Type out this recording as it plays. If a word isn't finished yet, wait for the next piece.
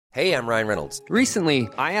Hey, I'm Ryan Reynolds. Recently,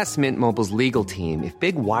 I asked Mint Mobile's legal team if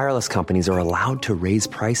big wireless companies are allowed to raise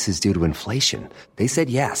prices due to inflation. They said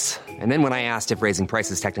yes. And then when I asked if raising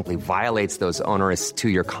prices technically violates those onerous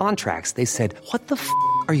two-year contracts, they said, "What the f***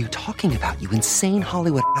 are you talking about, you insane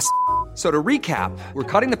Hollywood ass?" So to recap, we're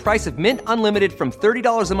cutting the price of Mint Unlimited from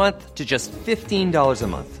 $30 a month to just $15 a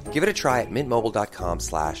month. Give it a try at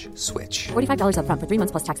mintmobile.com/switch. $45 up front for 3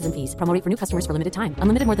 months plus taxes and fees. Promo rate for new customers for limited time.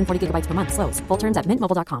 Unlimited more than 40 gigabytes per month. Slows full terms at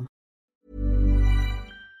mintmobile.com.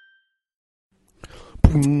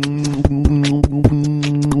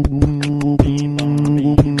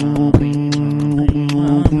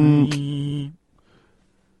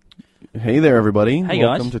 Hey there, everybody. Hey,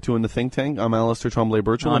 Welcome guys. to Two in the Think Tank. I'm Alistair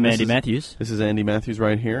Tremblay-Birchall. I'm and Andy Matthews. This is Andy Matthews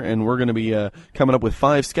right here, and we're going to be coming up with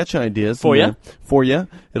 5 sketch ideas. For ya? For you.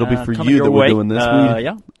 It'll be for coming you your that we're way. doing this.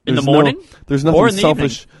 Yeah. In the There's morning? There's Or nothing in the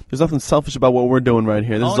selfish. There's nothing selfish about what we're doing right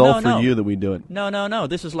here. This Oh, is all no, for no. you that we do it. No.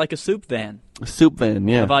 This is like a soup van A soup van,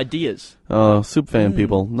 yeah. of ideas. Soup van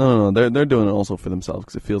people. No. They're doing it also for themselves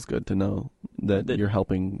because it feels good to know that That- you're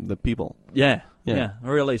helping the people. Yeah. Yeah.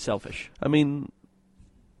 Really selfish. I mean,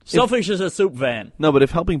 Selfish as a soup van. no, but if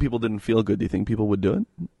helping people didn't feel good, do you think people would do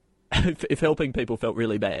it? if helping people felt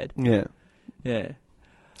really bad. Yeah. Yeah.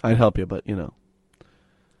 I'd help you, but, you know.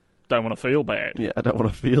 Don't want to feel bad. Yeah, I don't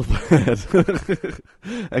want to feel bad.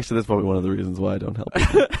 Actually, that's probably one of the reasons why I don't help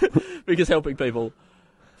people. Because helping people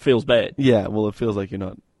feels bad. Yeah, well, it feels like you're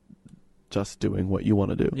not just doing what you want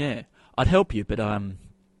to do. Yeah. I'd help you, but I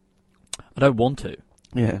don't want to.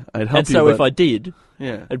 Yeah, I'd help And you, so but if I did,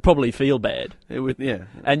 yeah, I'd probably feel bad. it would. Yeah,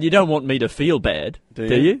 And you don't want me to feel bad, do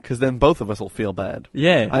you? Because then both of us will feel bad.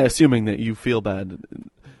 Yeah. Assuming that you feel bad.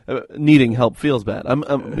 Needing help feels bad. I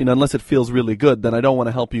mean, unless it feels really good, then I don't want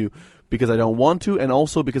to help you because I don't want to, and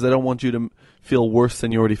also because I don't want you to feel worse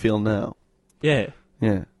than you already feel now. Yeah.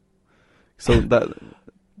 Yeah. So that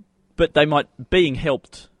But they being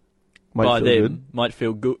helped might by feel them good. might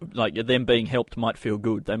feel good. Like them being helped might feel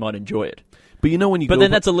good. They might enjoy it. But you know when you But go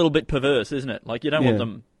then that's a little bit perverse, isn't it? Like you don't want Yeah,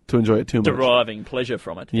 them to enjoy it too much. deriving pleasure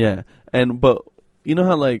from it. Yeah, but you know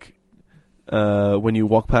how like when you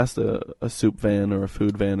walk past a soup van or a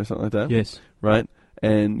food van or something like that, Yes. right?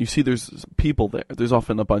 And you see there's people there. There's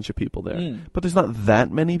often a bunch of people there, Mm. but there's not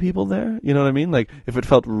that many people there. You know what I mean? Like if it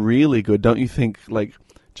felt really good, don't you think like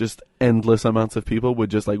just endless amounts of people would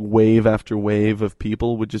just like wave after wave of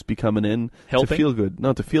people would just be coming in to Helping? feel good?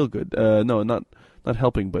 No, to feel good. No, not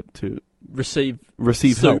helping, but to Receive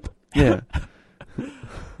help. soup. Yeah.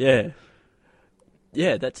 Yeah.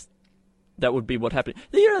 Yeah, that would be what happened.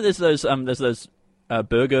 You know, there's those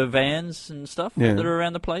burger vans and stuff Yeah. that are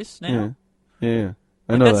around the place now. Yeah.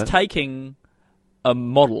 I And know that's that. taking a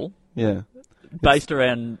model Yeah. based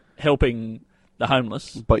around helping the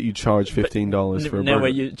homeless. But you charge $15 for a Now burger.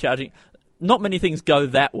 where you're charging, not many things go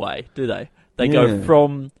that way, do they? They Yeah. go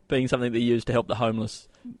from being something they use to help the homeless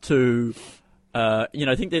to,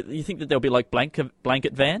 you think that there'll be like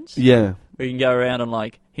blanket vans Yeah. where you can go around and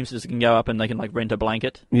like hipsters can go up and they can like rent a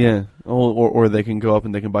blanket, Yeah. Or they can go up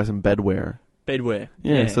and they can buy some bedwear. bedwear.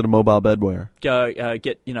 Yeah. Instead of mobile bedwear. Go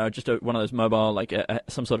get just one of those mobile like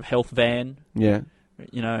some sort of health van, Yeah.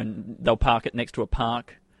 and they'll park it next to a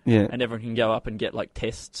park. Yeah. And everyone can go up and get like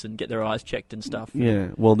tests and get their eyes checked and stuff. Yeah.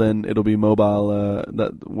 Well, then it'll be mobile.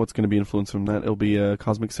 What's going to be influenced from that? It'll be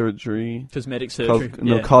cosmetic surgery. Cosmetic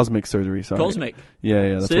surgery. Cosmic surgery. Sorry. Cosmic.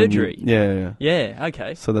 Yeah. That's Surgery. When yeah. Yeah,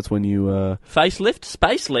 okay. So that's when you Facelift?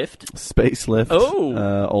 Spacelift? space lift.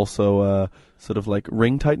 Oh. Also, sort of like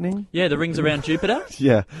ring tightening. Yeah, the rings around Jupiter?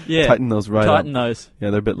 Yeah. Yeah. Tighten those right Tighten up. those. Yeah,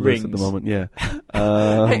 they're a bit loose at the rings. moment. Yeah.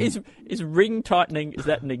 Hey, is ring tightening, is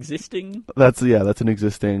that an existing That's an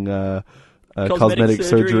existing cosmetic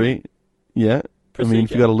surgery. Yeah. I mean,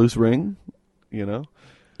 if you procedure? got a loose ring, Yeah.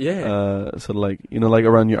 sort of like, like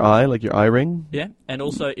around your eye, like your eye ring. Yeah, and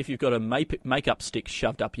also if you've got a makeup stick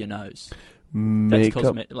shoved up your nose. That's Makeup.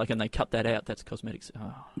 cosmetic. Like, and they cut that out, that's cosmetics.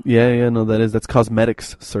 Oh, Yeah, no, that's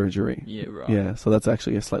cosmetics surgery. yeah, right. Yeah, so that's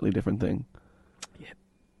actually a slightly different thing. Yep.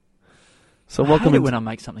 So I welcome hate it into, when I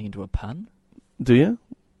make something into a pun. do you?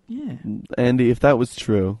 Yeah. Andy, if that was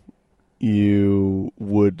true, you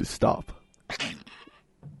would stop.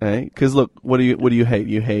 Eh? Because look, what do you hate?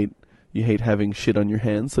 You hate having shit on your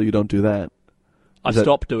hands, so you don't do that. I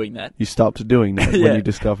stopped doing that. You stopped doing that when Yeah. you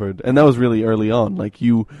discovered, and that was really early on. Like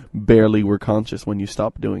you barely were conscious when you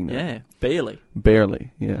stopped doing that. Yeah, barely.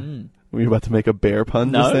 Barely. Yeah. Mm. Were you about to make a bear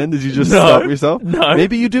pun No. just then? Did you just No. stop yourself? No.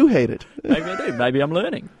 Maybe you do hate it. Maybe I do. Maybe I'm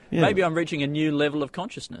learning. Yeah. Maybe I'm reaching a new level of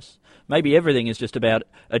consciousness. Maybe everything is just about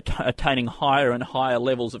attaining higher and higher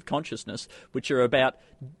levels of consciousness, which are about,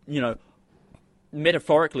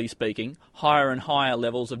 metaphorically speaking, higher and higher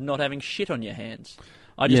levels of not having shit on your hands.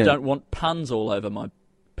 I just Yeah. don't want puns all over my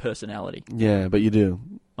personality, Yeah, but you do.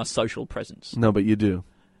 my social presence. No, but you do.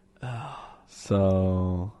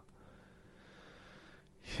 So,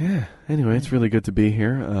 yeah. Anyway, it's really good to be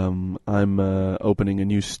here. I'm opening a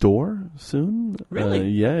new store soon. Really?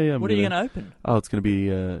 Yeah. What are you going to open? Oh, it's going to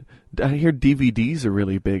be. I hear DVDs are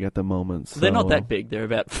really big at the moment. So. They're not that big. They're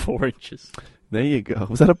about 4 inches. There you go.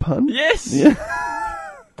 Was that a pun? Yes. Yeah.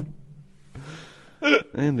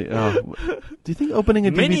 Andy, do you think opening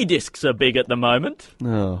a DVD? Mini discs are big at the moment.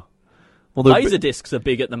 No. Well, they're Laser discs are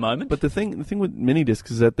big at the moment. But the thing with mini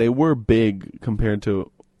discs is that they were big compared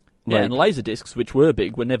to. Yeah, and laser discs, which were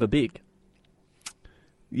big, were never big.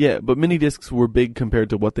 Yeah, but mini discs were big compared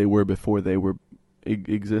to what they were before they were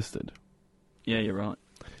existed. Yeah, you're right.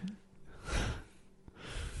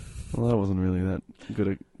 Well, that wasn't really that good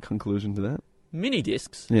a conclusion to that. Mini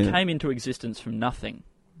discs Yeah. came into existence from nothing,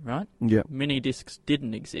 right? Yeah. Mini discs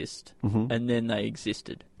didn't exist, Mhm. and then they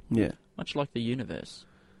existed, Yeah. much like the universe.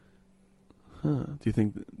 Huh. Do you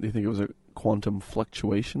think it was a quantum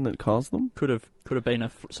fluctuation that caused them? Could have been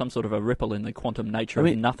some sort of a ripple in the quantum nature I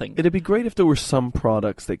mean, of nothing. It'd be great if there were some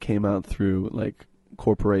products that came out through like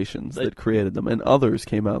corporations that created them, and others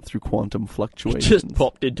came out through quantum It fluctuations. just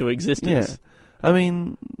popped into Yeah. existence. I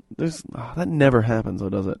mean, that never happens, though,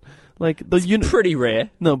 does it? Like the It's pretty rare.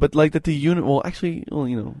 No, but like that the unit. Well, actually,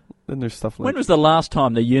 then there's stuff like. When was the last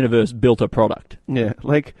time the universe built a product? Yeah,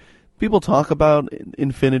 like people talk about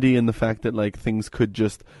infinity and the fact that like things could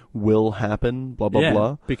just will happen, blah blah yeah,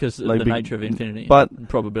 blah. because of Like, the nature of infinity, but- and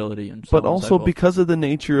probability, and so But on and so also forth. because of the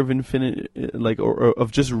nature of infinite, like or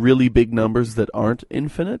of just really big numbers that aren't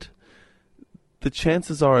infinite, the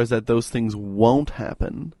chances are is that those things won't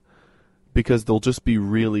happen because they'll just be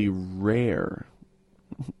really rare.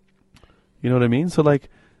 You know what I mean? So like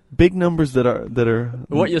big numbers that are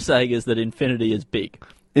What you're saying is that infinity is big,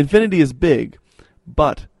 infinity is big,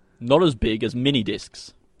 but not as big as mini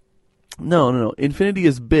discs. no. Infinity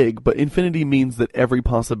is big, but infinity means that every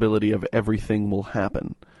possibility of everything will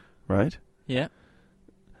happen, right? Yeah.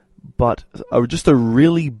 But just a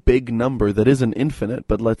really big number that isn't infinite,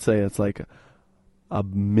 but let's say it's like a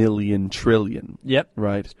million trillion, Yep.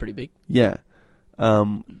 right? It's pretty big. Yeah.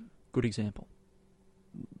 Good example.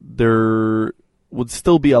 There would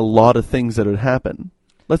still be a lot of things that would happen.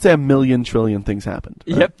 Let's say a million trillion things happened.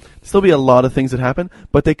 Right? Yep. Still be a lot of things that happen,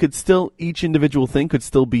 but they could still, each individual thing could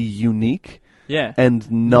still be unique Yeah. and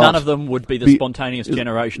not. None of them would be the spontaneous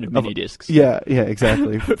generation of mini discs. Yeah,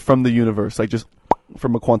 exactly. From the universe, like just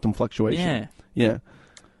from a quantum fluctuation. Yeah. Yeah.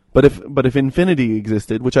 But if infinity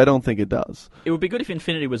existed, which I don't think it does. It would be good if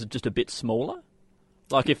infinity was just a bit smaller.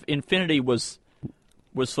 Like if infinity was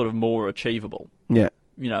sort of more achievable. Yeah.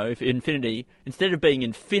 You know, if infinity, instead of being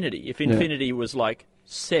infinity, if infinity was like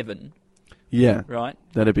 7, Yeah. right?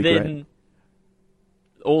 That'd be then great.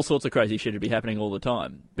 all sorts of crazy shit would be happening all the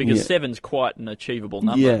time. Because Yeah. 7's quite an achievable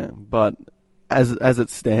number. Yeah, but as it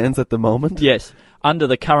stands at the moment, Yes. Under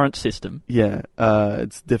the current system, yeah,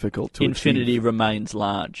 it's difficult to infinity achieve. remains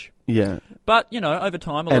large. Yeah. But, you know, over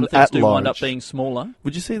time, a lot And of things at do wind up large. being smaller.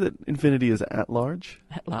 Would you say that infinity is at large?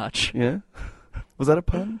 At large. Yeah. Was that a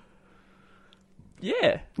pun?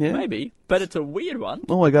 Yeah, Yeah? maybe. But it's a weird one.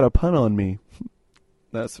 Oh, I got a pun on me.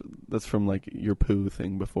 That's from like your poo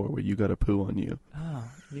thing before, where you got a poo on you. Oh,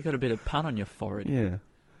 you got a bit of pun on your forehead. Yeah.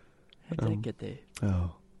 How did that get there?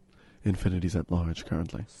 Oh, infinity's at large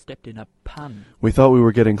currently. Stepped in a pun. We thought we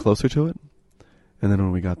were getting closer to it, and then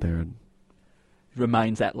when we got there,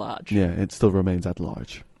 Remains at large. yeah, it still remains at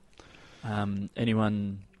large.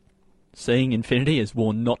 Anyone seeing infinity is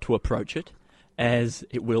warned not to approach it, as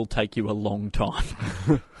it will take you a long time.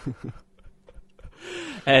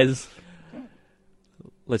 As,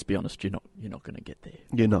 let's be honest, you're not going to get there.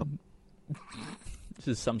 You're not. This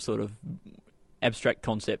is some sort of abstract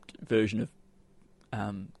concept version of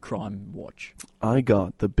Crime Watch. I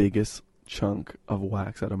got the biggest chunk of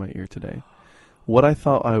wax out of my ear today. What I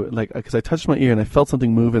thought I would, like, because I touched my ear and I felt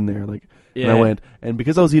something move in there, like, and I Yeah. went, and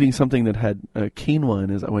because I was eating something that had quinoa in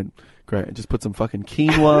it, I went, great, I just put some fucking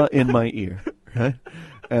quinoa in my ear, right?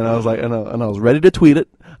 And I was like, and I was ready to tweet it.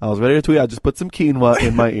 I just put some quinoa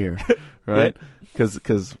in my ear, right?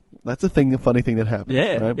 Because that's a funny thing that happens,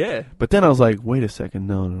 Yeah, right? yeah. But then I was like, wait a second,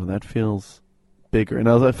 no, that feels bigger, and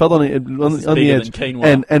I felt on This is the bigger edge. than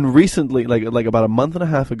quinoa. And recently, like about a month and a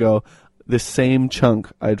half ago, this same chunk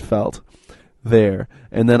I'd felt there,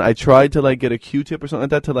 and then I tried to like get a Q-tip or something like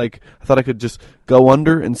that to like, I thought I could just go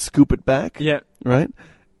under and scoop it back, Yeah. right?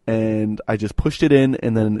 And I just pushed it in,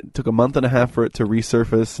 and then it took a month and a half for it to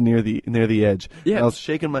resurface near the edge. Yeah. And I was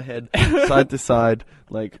shaking my head side to side,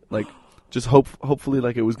 like just hopefully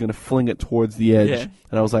like it was going to fling it towards the edge. Yeah.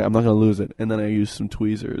 And I was like, I'm not going to lose it. And then I used some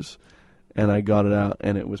tweezers, and I got it out,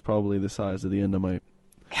 and it was probably the size of the end of my,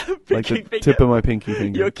 like the tip of my pinky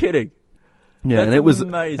finger. You're kidding. Yeah, That's and it was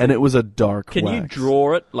amazing. and it was a dark Can wax. you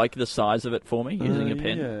draw it like the size of it for me using a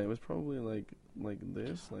pen? Yeah, it was probably like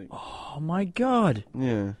this. Like, Oh my god.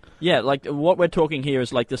 yeah. Yeah, like what we're talking here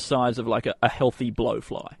is like the size of like a healthy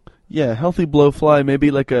blowfly. Yeah, healthy blowfly,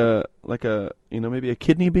 maybe like a maybe a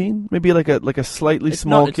kidney bean, maybe like a slightly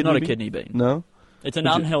small It's kidney not a bean. kidney bean. No? It's an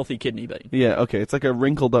Would you- unhealthy kidney bean. Yeah, okay, it's like a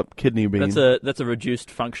wrinkled up kidney bean. That's a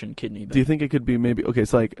reduced function kidney bean. Do you think it could be maybe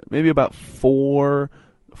it's like maybe about four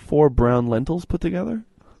brown lentils put together?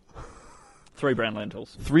 3 brown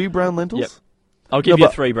lentils. 3 brown lentils? Yep. I'll give No, you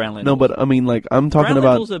but- 3 brown lentils. No, but I mean like I'm talking brown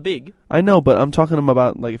about lentils are big. I know, but I'm talking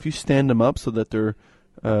about like if you stand them up so that they're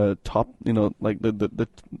top, like the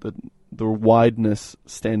wideness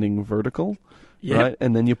standing vertical, Yeah. right?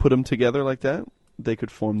 And then you put them together like that, they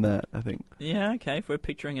could form that, I think. Yeah, okay. If we're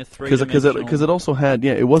picturing a Because three-dimensional... it also had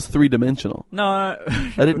it was 3-dimensional. No.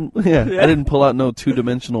 I didn't I didn't pull out no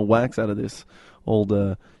 2-dimensional wax out of this old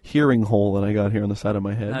hearing hole that I got here on the side of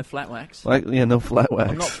my head. No flat wax. No flat wax.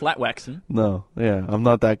 I'm not flat waxing. No, yeah, I'm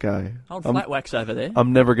not that guy. Old I'm, flat wax over there.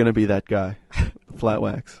 I'm never gonna be that guy. Flat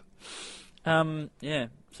wax. Yeah.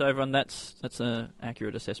 So everyone, that's an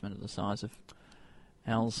accurate assessment of the size of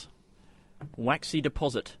Al's waxy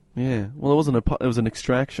deposit. Yeah. Well, it wasn't it was an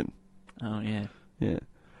extraction. Oh yeah. Yeah.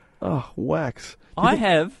 Oh, wax. I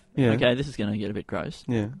have. Yeah. Okay, this is going to get a bit gross,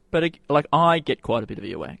 Yeah. but I get quite a bit of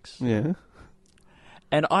earwax, Yeah.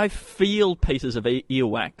 and I feel pieces of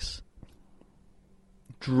earwax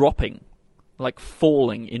dropping, like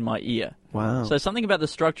falling in my ear. Wow. So something about the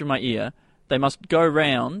structure of my ear, they must go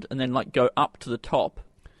round and then like go up to the top,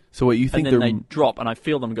 So what you think and then they're they drop, and I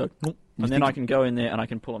feel them go, and then think- I can go in there and I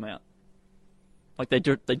can pull them out. Like they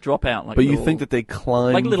drop out like. But you little- think that they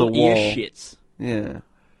climb like little the wall? ear shits. Yeah.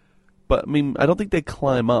 But I mean, I don't think they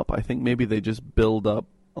climb up. I think maybe they just build up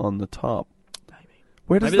on the top. Maybe.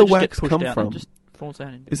 Where does Maybe the they just get wax pushed come out from? and it just falls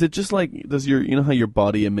out. Is it just like how your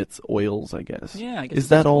body emits oils? I guess. Yeah, I guess Is it's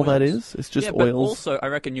that just all that oils. is? It's just yeah, but oils. also I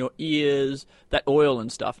reckon your ears, that oil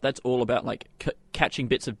and stuff, that's all about like catching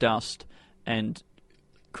bits of dust and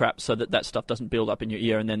crap, so that stuff doesn't build up in your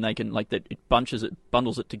ear, and then they can it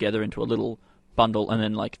bundles it together into a little bundle, and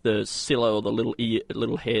then like the cilla or the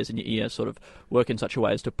little hairs in your ear sort of work in such a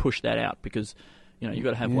way as to push that out, because you've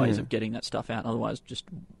got to have ways Yeah. of getting that stuff out. Otherwise, just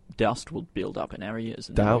dust will build up in our ears.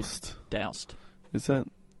 And Doused. Doused. Is that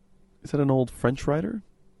an old French writer?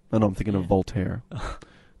 Oh, no, I'm thinking of Voltaire.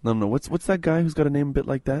 No. What's that guy who's got a name a bit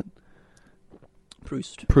like that?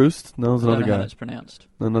 Proust. Proust? No, there's I don't another know how guy. that's pronounced.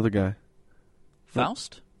 Another guy.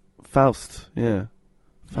 Faust? Faust. Yeah.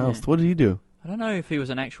 Faust. Yeah. What did he do? I don't know if he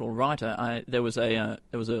was an actual writer. There was a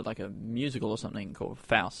like a musical or something called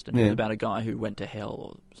Faust, and it Yeah. was about a guy who went to hell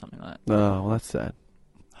or something like that. Oh, well, that's sad.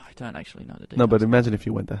 I don't actually know the details. No, but imagine if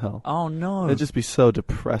you went to hell. Oh no, It'd just be so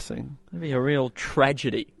depressing. it'd be a real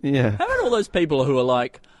tragedy. Yeah. How about all those people who are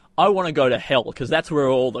like, I want to go to hell because that's where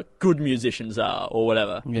all the good musicians are, or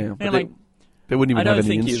whatever. Yeah. And But like, they wouldn't I even have don't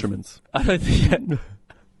any think you've- instruments. I don't think.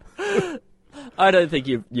 I don't think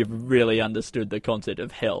you've really understood the concept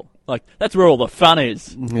of hell. Like that's where all the fun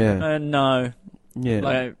is. Yeah. No,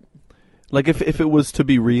 Yeah. Like if it was to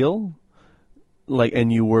be real, like,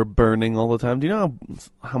 and you were burning all the time, do you know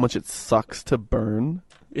how much it sucks to burn?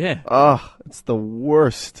 yeah. Ah, it's the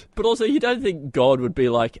worst. But also, you don't think God would be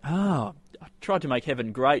like, I tried to make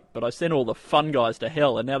heaven great, but I sent all the fun guys to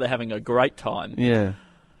hell, and now they're having a great time. Yeah.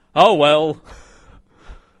 Oh, well,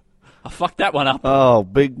 I fucked that one up. Oh,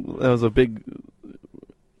 that was a big...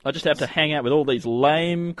 I just have to hang out with all these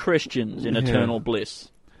lame Christians in Yeah. eternal bliss.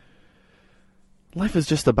 Life is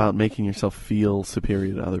just about making yourself feel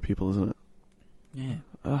superior to other people, isn't it? Yeah.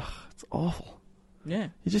 Ugh, it's awful. Yeah.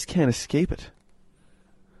 You just can't escape it.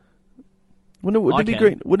 Wouldn't I it be can.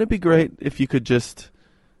 great? Wouldn't it be great if you could just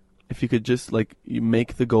like you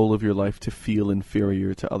make the goal of your life to feel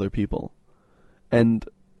inferior to other people, and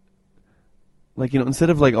like instead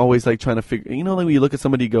of like always like trying to figure, like when you look at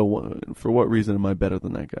somebody, you go, for what reason am I better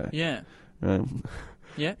than that guy? Yeah. Right?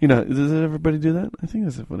 Yeah. Does everybody do that? I think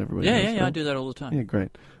that's what everybody. Yeah, does, yeah, no? I do that all the time. Yeah,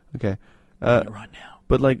 great. Okay. Doing it right now.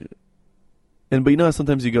 But like, but how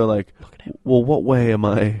sometimes you go like, Look at him. well, what way am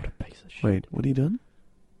I? Piece of shit. Wait, what are you doing?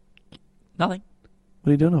 Nothing. What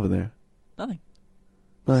are you doing over there? Nothing.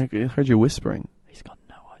 No, I heard you whispering. He's got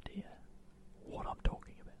no idea what I'm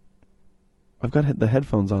talking about. I've got the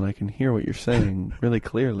headphones on. I can hear what you're saying really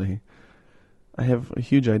clearly. I have a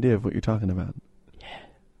huge idea of what you're talking about. Yeah.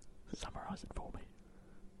 Summarize it for me.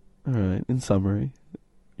 All right. In summary,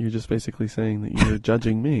 you're just basically saying that you're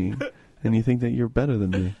judging me and you think that you're better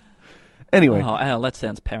than me. Anyway. Oh, Al, that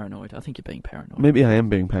sounds paranoid. I think you're being paranoid. Maybe I am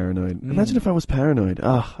being paranoid. Imagine if I was paranoid.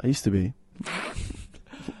 I used to be.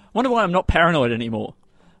 Wonder why I'm not paranoid anymore.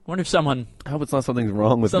 Wonder if someone... I hope it's not something's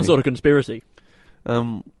wrong with some me. sort of conspiracy.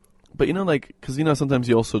 But because sometimes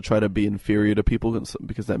you also try to be inferior to people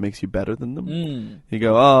because that makes you better than them. You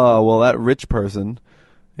go, oh, well, that rich person,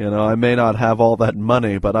 I may not have all that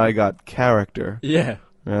money, but I got character. Yeah.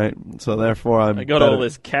 Right? So therefore I got better. all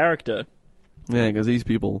this character. Yeah, because these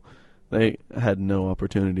people, they had no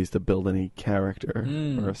opportunities to build any character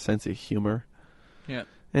or a sense of humor. Yeah.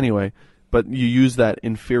 Anyway, but you use that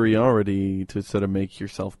inferiority to sort of make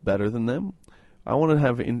yourself better than them. I want to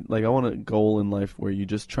have I want a goal in life where you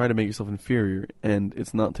just try to make yourself inferior, and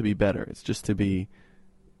it's not to be better. It's just to be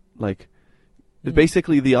it's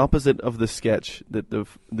basically the opposite of the sketch that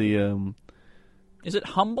the Is it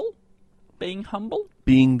humble? Being humble?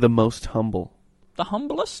 Being the most humble. The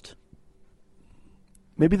humblest?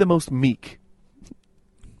 Maybe the most meek.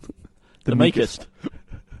 The meekest.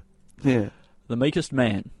 Yeah. The meekest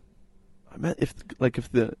man. I meant if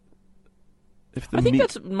the I think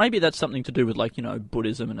that's something to do with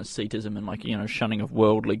Buddhism and asceticism and shunning of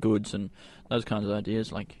worldly goods and those kinds of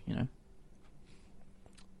ideas,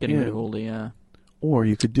 getting rid of all the. Or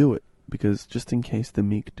you could do it because just in case the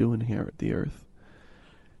meek do inherit the earth.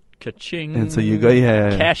 Ka-ching. And so you go,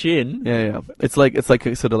 cash in. Yeah. It's like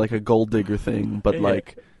sort of like a gold digger thing, but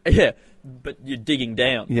yeah, but you're digging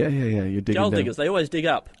down. Yeah. You're digging Gold down. diggers, they always dig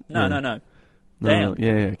up. No. No, Down.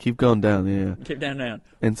 yeah. Keep going down. Yeah. Keep down.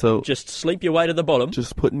 And so just sleep your way to the bottom.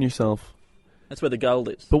 Just putting yourself. That's where the gold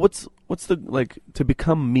is. But what's the to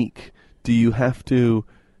become meek? Do you have to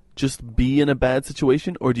just be in a bad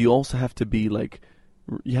situation, or do you also have to be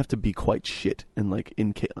you have to be quite shit and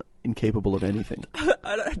incapable of anything?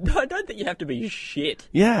 I don't think you have to be shit.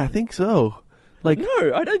 Yeah, I think so.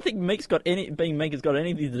 No, I don't think being meek has got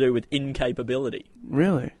anything to do with incapability.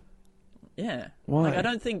 Really? Yeah. Why? I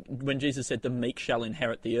don't think when Jesus said the meek shall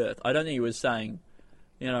inherit the earth, I don't think he was saying,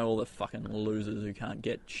 all the fucking losers who can't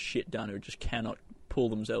get shit done, who just cannot pull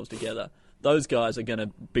themselves together. Those guys are going to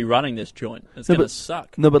be running this joint. It's going to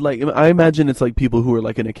suck. No, but I imagine it's like people who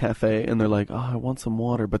are in a cafe and they're like, oh, I want some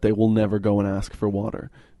water, but they will never go and ask for water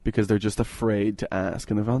because they're just afraid to ask.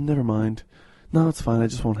 And they're, oh, never mind. No, it's fine. I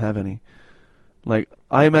just won't have any.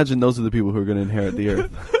 I imagine those are the people who are going to inherit the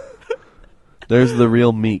earth. There's the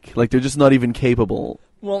real meek. They're just not even capable.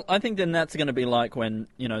 Well, I think then that's going to be like when,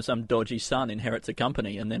 some dodgy son inherits a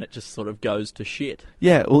company and then it just sort of goes to shit.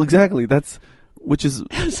 Yeah, well, exactly. Which is...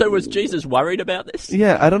 So was Jesus worried about this?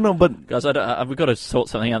 Yeah, I don't know, but... Guys, we've got to sort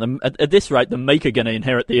something out. At this rate, the meek are going to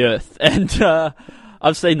inherit the earth. And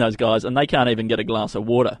I've seen those guys, and they can't even get a glass of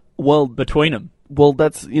water between them. Well,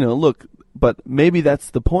 that's, look... But maybe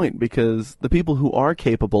that's the point, because the people who are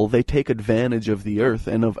capable, they take advantage of the earth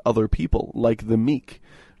and of other people, like the meek,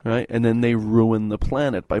 right? And then they ruin the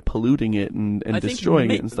planet by polluting it and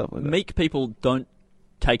destroying it and stuff like that. Meek people don't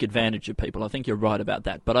take advantage of people. I think you're right about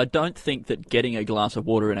that. But I don't think that getting a glass of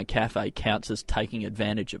water in a cafe counts as taking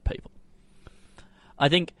advantage of people. I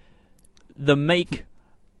think the meek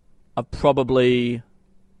are probably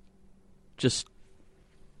just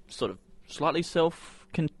sort of slightly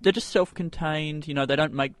they're just self-contained, they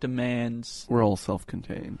don't make demands. We're all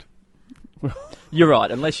self-contained. You're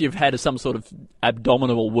right, unless you've had some sort of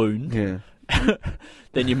abdominal wound. Yeah.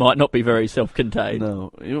 Then you might not be very self-contained.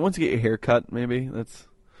 No. Once you get your hair cut, maybe, that's...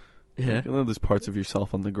 Yeah. There's parts of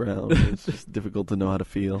yourself on the ground. It's just difficult to know how to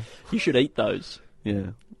feel. You should eat those. Yeah.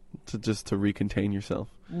 To recontain yourself.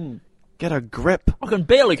 Get a grip. I can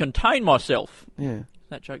barely contain myself. Yeah. Has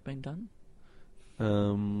that joke been done?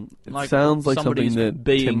 It sounds like something that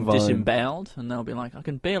being Tim Vine... disemboweled, and they'll be like, I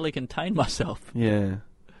can barely contain myself. Yeah.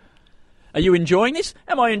 Are you enjoying this?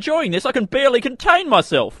 Am I enjoying this? I can barely contain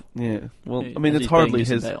myself. Yeah. Well, I mean, it's hardly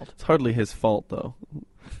his fault, though.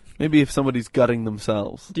 Maybe if somebody's gutting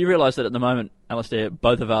themselves. Do you realise that at the moment, Alistair,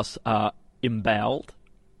 both of us are emboweled?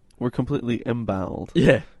 We're completely emboweled.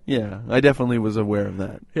 Yeah. Yeah, I definitely was aware of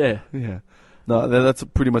that. Yeah. Yeah. No, that's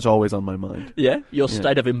pretty much always on my mind. Yeah? Your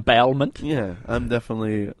state of embowelment? Yeah, I'm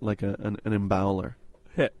definitely like an embowler.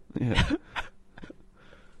 Yeah. Yeah.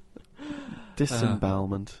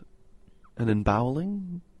 Disembowelment. An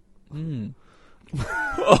embowling?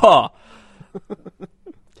 Oh.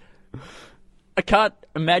 I can't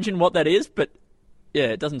imagine what that is, but yeah,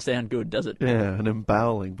 it doesn't sound good, does it? Yeah, an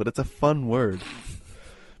embowling, but it's a fun word.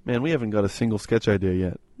 Man, we haven't got a single sketch idea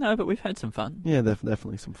yet. No, but we've had some fun. Yeah,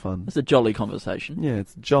 definitely some fun. It's a jolly conversation. Yeah,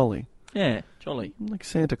 it's jolly. Yeah, jolly. Like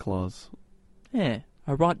Santa Claus. Yeah,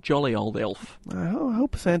 a right jolly old elf. I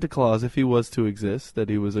hope Santa Claus, if he was to exist, that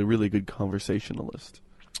he was a really good conversationalist.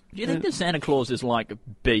 Do you think that Santa Claus is like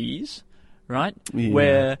bees, right? Yeah,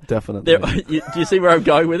 Where definitely. do you see where I'm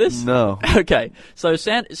going with this? No. Okay, so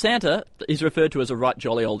Santa is referred to as a right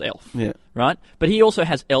jolly old elf, Yeah. right? But he also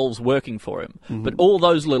has elves working for him. Mm-hmm. But all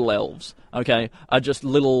those little elves, okay, are just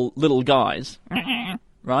little guys,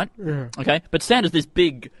 right? Yeah. Okay, but Santa's this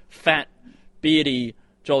big, fat, beardy,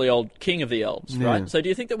 jolly old king of the elves, Yeah. right? So do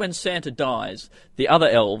you think that when Santa dies, the other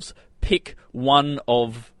elves pick one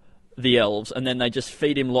of the elves and then they just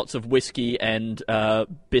feed him lots of whiskey and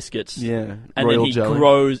biscuits? Yeah. And Royal then he jelly.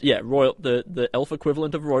 grows, the elf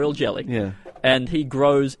equivalent of royal jelly. Yeah. And he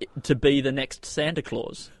grows to be the next Santa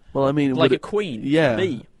Claus. Well, I mean, Like would a queen, Yeah.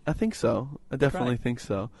 bee. I think so. I definitely Right. think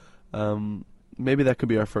so. Maybe that could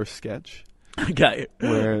be our first sketch. Okay.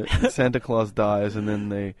 Where Santa Claus dies, and then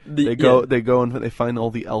they Yeah. go and they find all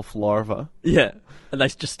the elf larvae, Yeah. And they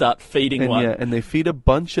just start feeding and one. and they feed a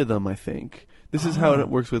bunch of them. I think this is how it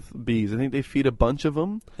works with bees. I think they feed a bunch of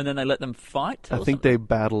them. And then they let them fight? I think they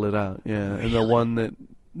battle it out. Yeah, and the one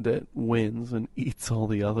that wins and eats all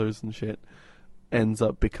the others and shit ends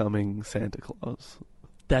up becoming Santa Claus.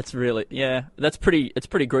 That's really... Yeah. It's pretty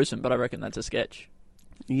gruesome, but I reckon that's a sketch.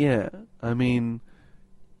 Yeah, I mean,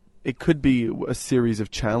 it could be a series of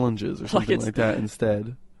challenges or something it's- like that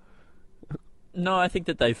instead. No, I think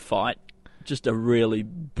that they fight just a really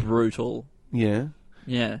brutal... Yeah.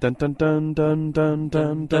 Yeah. Dun dun dun dun dun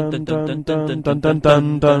dun dun dun dun dun dun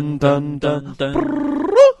dun dun dun dun.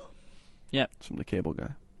 Yeah. It's from the Cable Guy.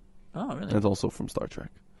 Oh, And really? it's also from Star Trek.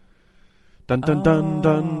 Dun dun dun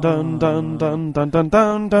dun dun dun dun dun dun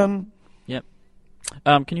dun dun. Yep.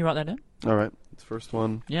 Can you write that down? All right, it's first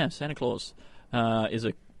one. Yeah, Santa Claus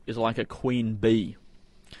is like a queen bee.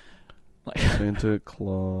 Like, Santa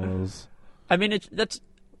Claus I mean, it's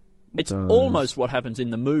Does. almost what happens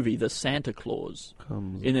in the movie The Santa Claus,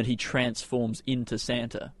 comes. in that he transforms into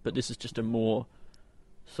Santa. But this is just a more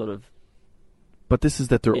sort of But this is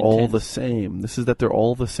that they're all the Intense. same. This is that they're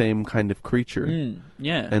all the same kind of creature.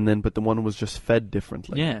 yeah, But the one was just fed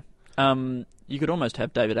differently. yeah. You could almost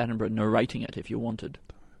have David Attenborough narrating it if you wanted.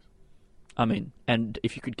 I mean, and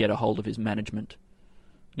if you could get a hold of his management,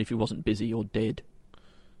 if he wasn't busy or dead.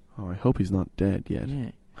 Oh, I hope he's not dead yet.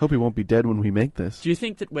 Yeah. Hope he won't be dead when we make this. Do you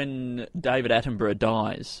think that when David Attenborough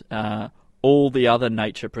dies, all the other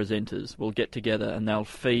nature presenters will get together and they'll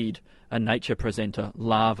feed a nature presenter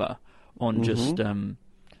larva on just a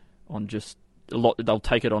lot? They'll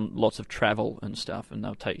take it on lots of travel and stuff, and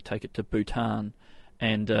they'll take it to Bhutan,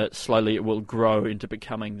 and slowly it will grow into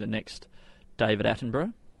becoming the next David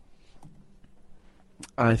Attenborough.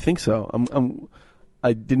 I think so.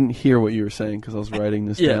 I didn't hear what you were saying because I was writing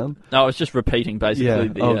this Yeah, down. no, I was just repeating basically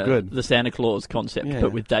Yeah. Good. the Santa Claus concept, Yeah.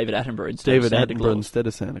 but with David Attenborough instead David of Santa Attenborough Claus. instead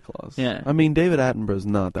of Santa Claus. Yeah. I mean, David Attenborough's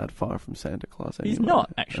not that far from Santa Claus anyway. He's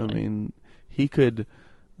not, actually. I mean, he could...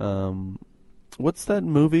 what's that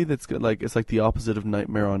movie that's got, like, it's like the opposite of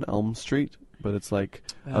Nightmare on Elm Street, but it's like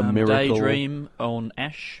a miracle... Daydream on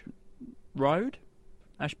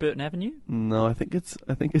Ashburton Avenue. No, I think it's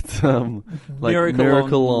like Miracle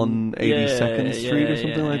Miracle on- on 82nd Street or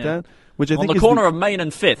something like that. Which I On think the is corner of Main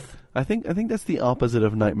and 5th. I think that's the opposite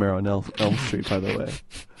of Nightmare on Elm Street, by the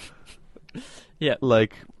way. Yeah.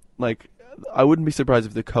 Like I wouldn't be surprised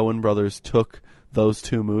if the Coen brothers took those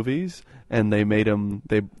two movies and they made them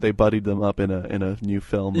they buddied them up in a new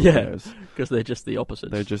film of Yeah, theirs. because they're just the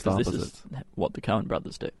opposites. They're just 'Cause This opposites. is what the Coen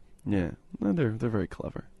brothers do. Yeah. No, they're very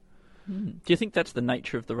clever. Do you think that's the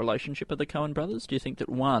nature of the relationship of the Coen brothers? Do you think that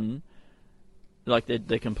one, like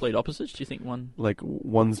they're complete opposites? Do you think one... Like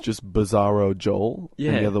one's just Bizarro Joel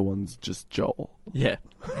Yeah. and the other one's just Joel. Yeah.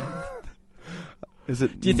 Is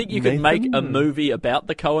it Do you think you could make a movie about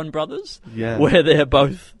the Coen brothers? Yeah. Where they're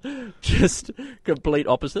both just complete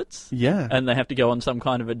opposites? Yeah. And they have to go on some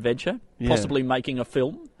kind of adventure? Yeah. Possibly making a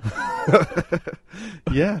film?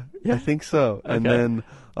 Yeah, Yeah? I think so. And Okay. then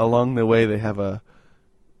along the way they have a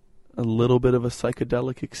little bit of a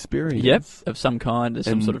psychedelic experience. Yep, of some kind. There's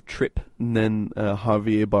some And- sort of trip. And then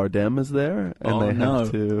Javier Bardem is there, and Oh, they no.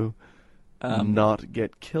 have to not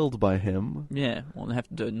get killed by him. Yeah, well, they have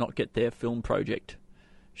to not get their film project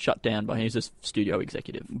shut down by him. He's a studio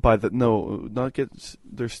executive. Not get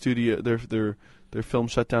their studio their film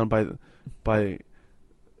shut down by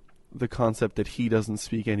the concept that he doesn't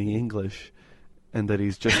speak any English, and that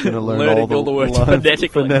he's just going to learn Learning all the words lines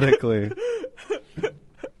phonetically.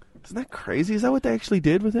 Isn't that crazy? Is that what they actually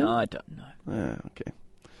did with him? I don't know. Okay.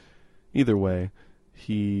 Either way,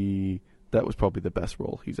 that was probably the best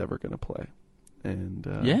role he's ever going to play, and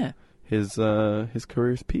Yeah. his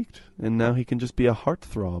career's peaked, and now he can just be a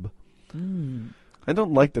heartthrob. I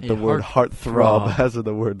don't like that the Yeah, word heartthrob. heartthrob has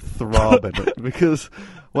the word throb in it, because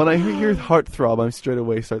when I hear heartthrob, I straight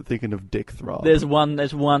away start thinking of dick throb. There's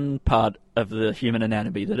one part of the human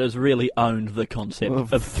anatomy that has really owned the concept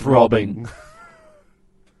Of of throbbing,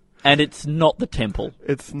 and it's not the temple.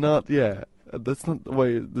 It's not, yeah. That's not the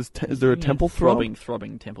way. Is there a temple throb?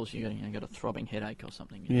 Throbbing temples. You got a throbbing headache or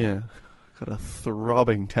something. Yeah. Got a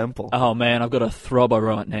throbbing temple. Oh man, I've got a throbber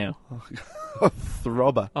right now. A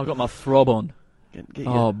throbber. I've got my throb on. Get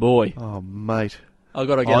Oh your- boy, Oh, mate. I've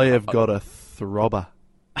got to get. I have got a throbber.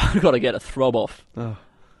 I've got to get a throb off. Oh,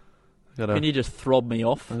 Can you just throb me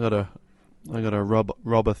off? I got a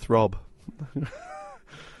rob a throb. I don't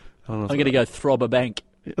know. I'm going to go throb a bank.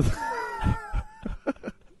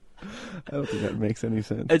 I don't think that makes any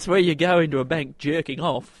sense. It's where you go into a bank jerking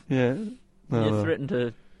off. Yeah. No, You no. threaten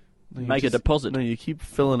to No, you make a just- deposit. No, you keep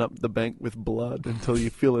filling up the bank with blood until you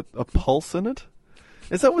feel a pulse in it.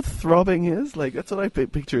 Is that what throbbing is? Like, that's what I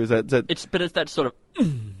picture. Is that It's that sort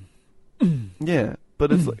of. yeah?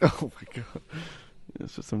 But it's like, oh my god,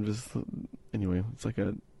 it's just anyway. It's like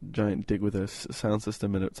a giant dig with a sound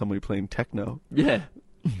system and somebody playing techno. Yeah.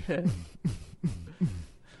 Yeah.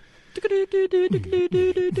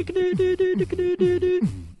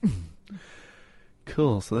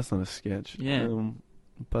 Cool. So that's not a sketch. Yeah.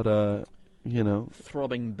 But you know,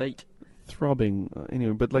 Throbbing beat. throbbing.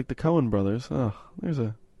 Anyway, but like the Coen brothers. Oh, there's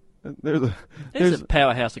a There's a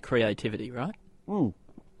powerhouse of creativity, right? Ooh,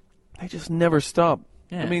 they just never stop.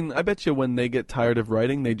 Yeah. I mean, I bet you when they get tired of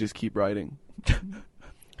writing, they just keep writing.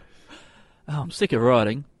 Oh, I'm sick of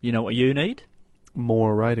writing. You know what you need?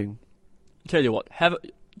 More writing. Tell you what,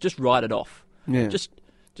 just write it off. Yeah. Just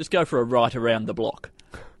go for a write around the block.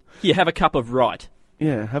 Here, have a cup of write.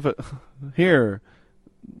 Yeah, have it here.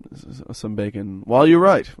 Some bacon while you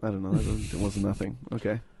write. I don't know. It wasn't nothing.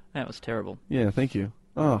 Okay. That was terrible. Yeah, thank you.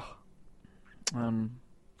 Oh,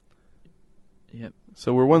 Yep.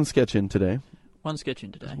 so we're one sketch in today. One sketch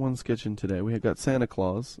in today. One sketch in today. We have got Santa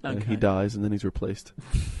Claus, and he Okay. dies, and then he's replaced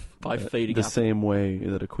By feeding the up. same way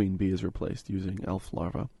that a queen bee is replaced using elf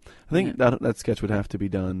larva. I think Yeah. that sketch would have to be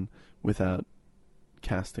done without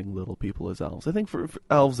casting little people as elves. I think for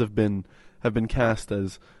elves have been cast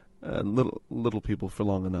as little people for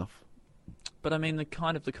long enough. But I mean, the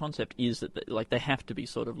concept is that they have to be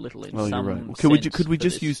sort of little in Oh, some you're right. sense Could we for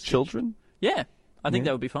just this use sketch. children? Yeah, I think Yeah.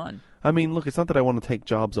 that would be fine. I mean, look, it's not that I want to take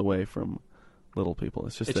jobs away from little people.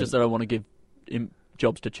 It's just It's just that I want to give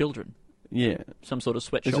jobs to children. yeah. Some sort of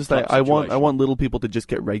sweatshop. It's just type that I want situation. little people to just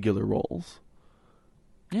get regular roles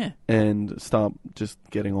Yeah. and stop just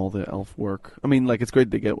getting all the elf work. I mean, like, it's great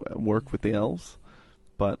to get work with the elves,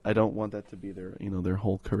 but I don't want that to be their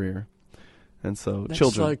whole career. And so That's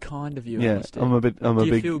children. so kind of you. Yeah, Alistair. I'm a Do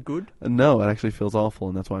you big. feel good? No, it actually feels awful,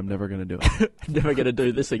 and that's why I'm never going to do it. Never going to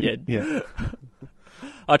do this again. Yeah,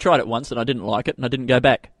 I tried it once and I didn't like it and I didn't go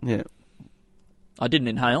back. yeah. I didn't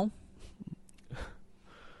inhale.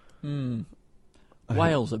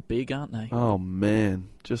 Whales are big, aren't they? Oh man,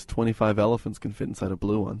 just 25 elephants can fit inside a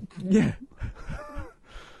blue one. Yeah.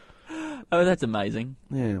 Oh, that's amazing.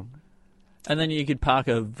 Yeah. And then you could park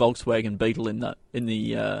a Volkswagen Beetle in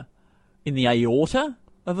the aorta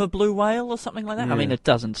of a blue whale or something like that. I Yeah. mean, it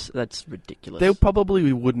doesn't. That's ridiculous. They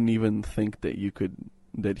probably wouldn't even think that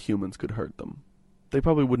that humans could hurt them. They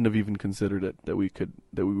probably wouldn't have even considered it that we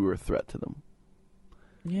were a threat to them.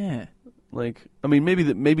 Yeah. Like, I mean,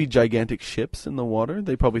 maybe gigantic ships in the water.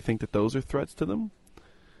 They probably think that those are threats to them.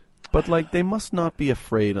 But like, they must not be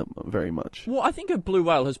afraid very much. Well, I think a blue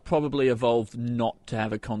whale has probably evolved not to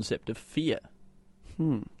have a concept of fear.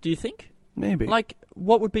 Do you think? Maybe. Like,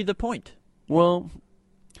 what would be the point? Well,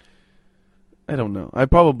 I don't know.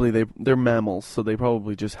 They're mammals, so they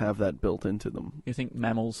probably just have that built into them. You think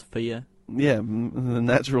mammals fear? Yeah, the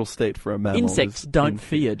natural state for a mammal. Insects is don't in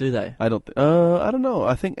fear, do they? I don't know.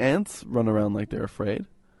 I think ants run around like they're afraid.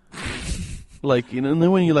 Like, you know, and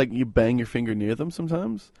then when you bang your finger near them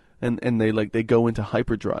sometimes, and they go into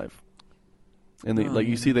hyperdrive, and they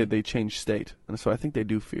you see that they change state, and so I think they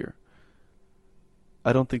do fear.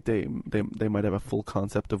 I don't think they might have a full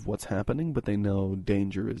concept of what's happening, but they know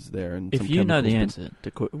danger is there. And If some you know the chemicals answer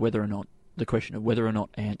to the question of whether or not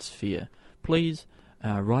ants fear, please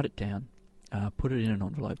write it down, put it in an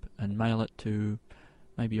envelope, and mail it to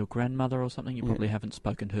maybe your grandmother or something. You probably haven't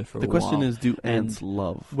spoken to her for a The while. question is, do And ants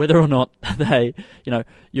love? whether or not they,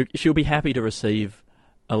 she'll be happy to receive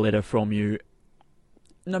a letter from you,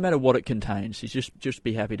 no matter what it contains. She's just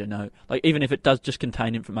be happy to know. Like, even if it does just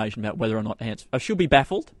contain information about whether or not ants, she'll be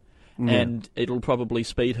baffled, and it'll probably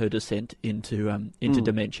speed her descent into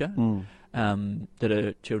dementia. That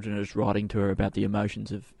her children are just writing to her about the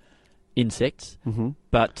emotions of insects. Mm-hmm.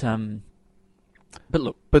 But But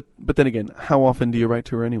look, But then again, how often do you write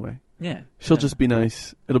to her anyway? yeah. She'll yeah. just be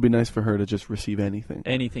nice. It'll be nice for her to just receive anything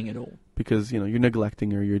Anything at all. because you're neglecting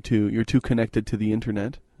her. You're too connected to the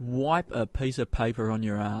internet. Wipe a piece of paper on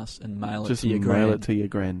your ass and mail Just it to your mail gran. it to your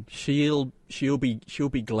gran. She'll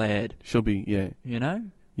be glad, She'll be you know?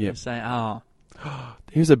 yeah. You say,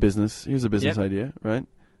 Here's a business Yep. idea, right?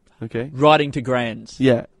 Okay. writing to grans.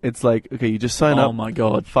 Yeah, it's like okay, you just sign up. Oh my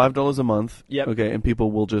God. $5 a month. Yep. Okay, and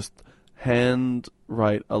people will just hand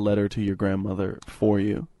write a letter to your grandmother for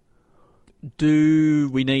you. Do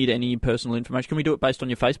we need any personal information? Can we do it based on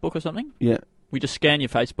your Facebook or something? Yeah. We just scan your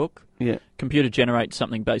Facebook. Yeah. Computer generates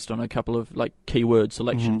something based on a couple of like keyword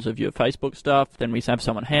selections of your Facebook stuff. Then we have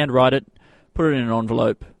someone handwrite it, put it in an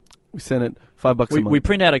envelope. We send it $5 a month. We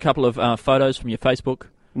print out a couple of photos from your Facebook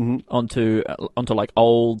onto like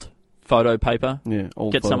old photo paper. Yeah.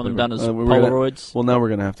 Old Get some photo of them paper. done as we're gonna- Polaroids. Well, now we're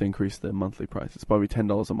going to have to increase the monthly price. It's probably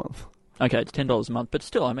 $10 a month. Okay, it's $10 a month, but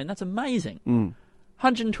still, I mean that's amazing. Mm.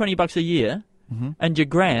 $120 a year, and your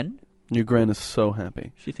gran, Your gran is so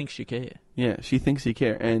happy. she thinks you care. Yeah, she thinks you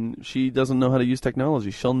care, and she doesn't know how to use technology.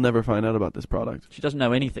 She'll never find out about this product. She doesn't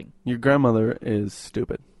know anything. Your grandmother is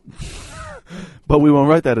stupid. But we won't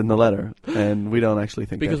write that in the letter, and we don't actually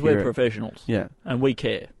think Because that we're here. professionals. Yeah, And we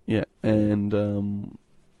care. yeah, and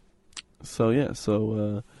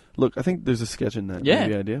look, I think there's a sketch in that. Yeah,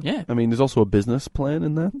 maybe idea. yeah. I mean, there's also a business plan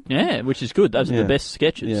in that. Yeah, which is good. Those are Yeah. the best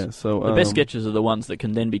sketches. Yeah, so The best sketches are the ones that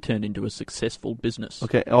can then be turned into a successful business.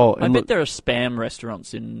 Okay. Oh, I and bet look, there are spam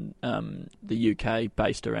restaurants in the UK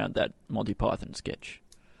based around that Monty Python sketch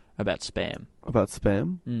about spam. about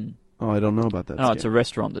spam. Mm. Oh, I don't know about that. Oh, it's a sketch.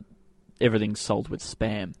 restaurant that everything's sold with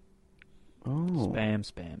spam. Oh. Spam,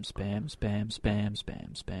 spam, spam, spam, spam,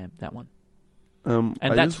 spam, spam. That one. And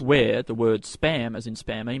And that's where the word spam, as in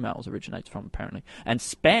spam emails, originates from, apparently. And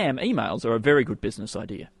spam emails are a very good business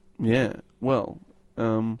idea. yeah. Well,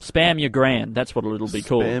 Spam your gran. That's what it'll be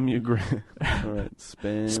called. Spam your gran. All right.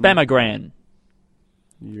 Spam. Spam a gran.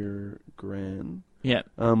 your gran. Yeah.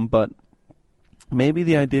 But maybe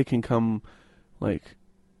the idea can come, like.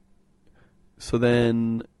 So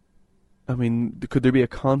then, I mean, could there be a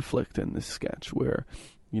conflict in this sketch where,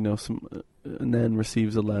 some Nan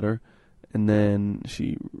receives a letter, and then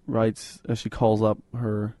she writes, she calls up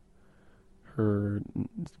her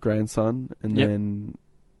grandson, and Yep. then,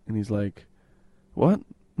 and he's like, "What?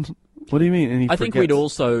 What do you mean?" And he I think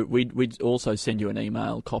forgets. we'd also send you an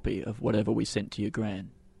email copy of whatever we sent to your gran.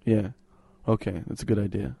 Yeah. Okay, that's a good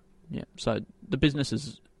idea. Yeah. So the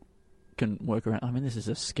businesses can work around. I mean, this is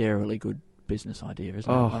a scarily good business idea,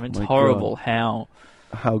 isn't Oh, it? I mean, it's my horrible God. how.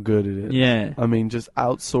 How good it is. Yeah. I mean, just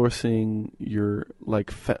outsourcing your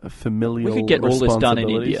like familial. We could get all this done in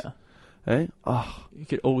responsibilities. India. Eh? Oh, You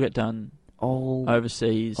could all get done all.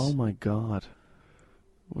 overseas. Oh my God.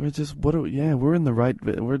 We're just we're in the right.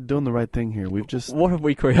 We're doing the right thing here. We've just. What have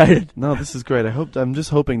we created? No, this is great. I'm just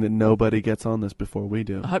hoping that nobody gets on this before we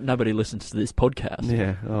do. I hope nobody listens to this podcast.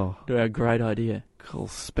 Yeah. Oh, To our great idea. cool.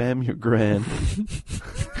 Spam your gran.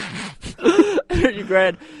 Your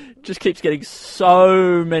gran just keeps getting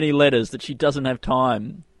so many letters that she doesn't have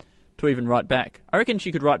time to even write back. I reckon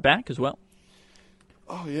she could write back as well.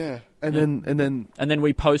 Oh yeah. And Yeah. then And then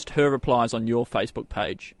we post her replies on your Facebook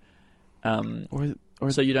page. or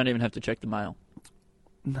So you don't even have to check the mail.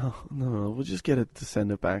 no. We'll just get it to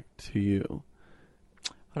send it back to you.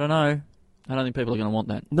 I don't know. I don't think people are going to want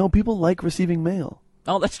that. No, people like receiving mail.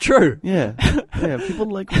 Oh, that's true. Yeah. Yeah, people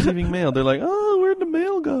like receiving mail. They're like, oh, where'd the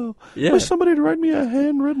mail go? Yeah. Wish somebody to write me a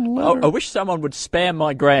handwritten letter. I wish someone would spam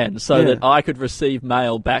my gran so Yeah. that I could receive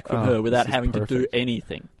mail back from Oh, her without this is having to do perfect.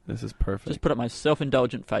 anything. This is perfect. Just put up my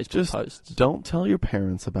self-indulgent Facebook Just posts. don't tell your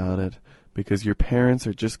parents about it, because your parents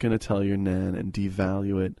are just going to tell your Nan and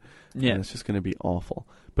devalue it. Yeah. And it's just going to be awful.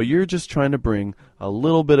 But you're just trying to bring a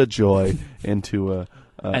little bit of joy into a...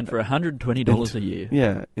 And for $120 a year.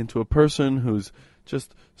 Yeah, into a person who's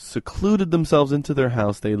just secluded themselves into their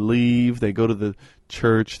house. They leave, they go to the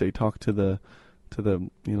church, they talk to the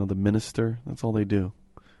the minister. That's all they do.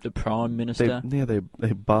 The Prime Minister.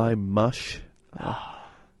 They buy mush.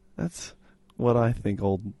 That's what I think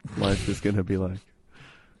old life is going to be like.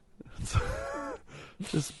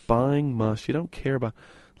 Just buying mush. You don't care about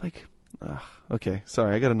okay,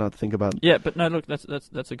 sorry, I got to not think about. Yeah, but no, look, that's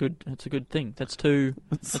a good thing. That's two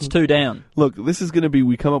down. Look, this is going to be,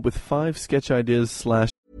 we come up with 5 sketch ideas /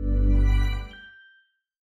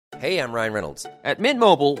 Hey, I'm Ryan Reynolds. At Mint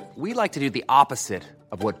Mobile, we like to do the opposite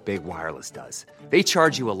of what Big Wireless does. They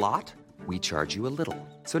charge you a lot, we charge you a little.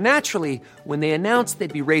 So naturally, when they announced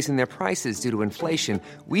they'd be raising their prices due to inflation,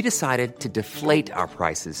 we decided to deflate our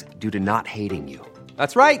prices due to not hating you.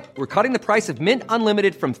 That's right. We're cutting the price of Mint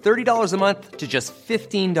Unlimited from $30 a month to just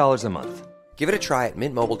 $15 a month. Give it a try at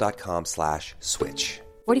mintmobile.com/switch.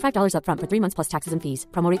 $45 up front for 3 months plus taxes and fees.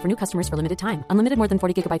 Promo rate for new customers for limited time. Unlimited more than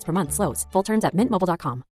 40 gigabytes per month. Slows full terms at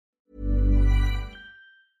mintmobile.com.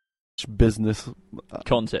 Business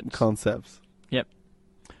Concepts. Yep.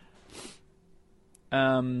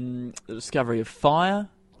 The discovery of fire.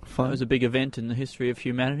 That was a big event in the history of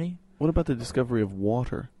humanity. What about the discovery of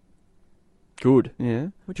water? Good. Yeah?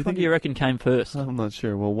 Which one do you reckon came first? I'm not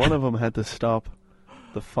sure. Well, one of them had to stop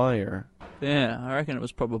the fire. Yeah, I reckon it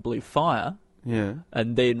was probably fire. Yeah.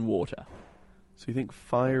 And then water. So you think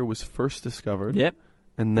fire was first discovered? Yep.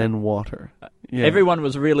 And then water? Yeah. Everyone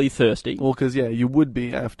was really thirsty. Well, because, you would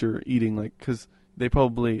be after eating, because they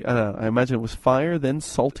probably, I don't know, I imagine it was fire, then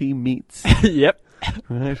salty meats. Yep.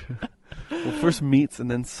 Right? Well, first meats,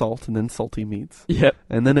 and then salt, and then salty meats. Yep.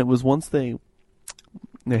 And then it was once they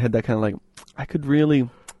had that kind of I could really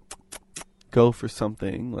go for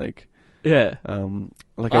something, yeah. I know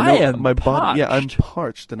am my body. Yeah, I'm parched.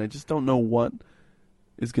 parched, and I just don't know what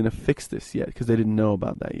is going to fix this yet, because they didn't know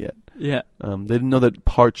about that yet. Yeah. They didn't know that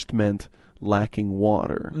parched meant lacking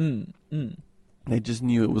water. Mm. They just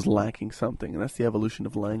knew it was lacking something, and that's the evolution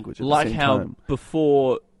of language. At Like the same how time.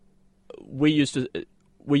 before we used to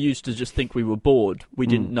just think we were bored. We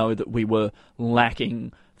didn't know that we were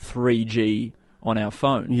lacking 3G on our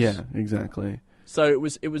phones. Yeah, exactly. So it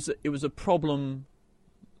was a problem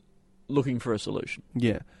looking for a solution.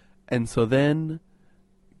 Yeah, and so then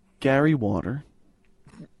Gary Water.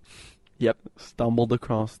 Yep. Stumbled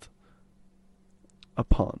across a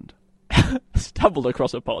pond. Stumbled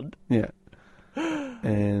across a pond. Yeah.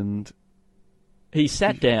 And he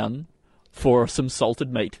sat down for some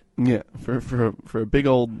salted meat. Yeah, for a big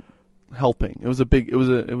old helping. It was a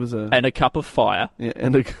and a cup of fire. Yeah,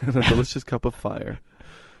 and a delicious cup of fire.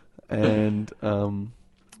 And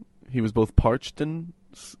he was both parched and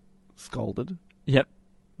scalded. Yep.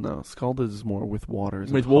 No, scalded is more with water.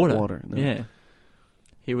 With hot water. No. Yeah.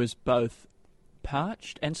 He was both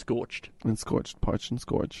parched and scorched. Parched and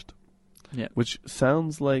scorched. Yeah. Which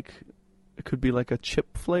sounds like it could be like a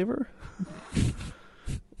chip flavor.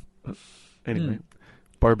 Anyway,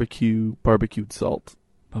 barbecued salt.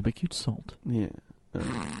 Barbecued salt. Yeah.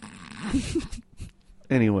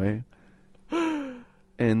 Anyway.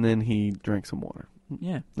 And then he drank some water.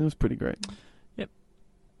 Yeah. It was pretty great. Yep.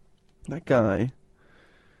 That guy,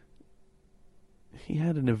 he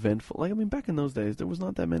had an eventful... back in those days, there was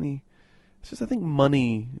not that many... It's just, I think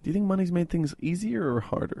money... Do you think money's made things easier or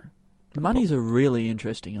harder? Money's a really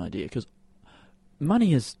interesting idea, because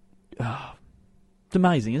money is... it's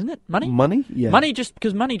amazing, isn't it? Money? Money? Yeah.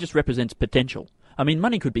 Because money just represents potential. I mean,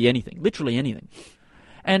 money could be anything, literally anything.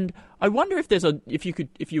 And I wonder if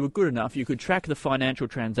if you were good enough, you could track the financial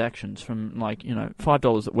transactions from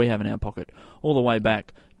 $5 that we have in our pocket all the way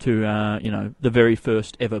back to the very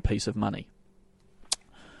first ever piece of money.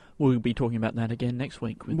 We'll be talking about that again next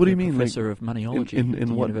week with Professor of Moneyology at the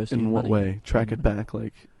University of In what Money. way? Track it back,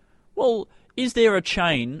 Well, is there a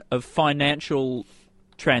chain of financial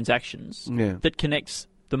transactions that connects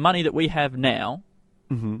the money that we have now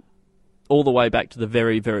all the way back to the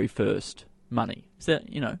very, very first money? Is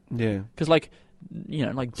that, Yeah. Because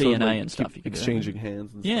DNA and stuff. You can exchanging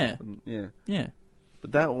hands and Yeah. stuff. And, Yeah.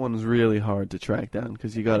 But that one's really hard to track down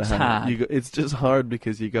because you got to have. hard. It's just hard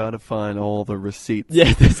because you got to find all the receipts.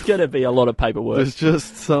 Yeah, there's going to be a lot of paperwork. There's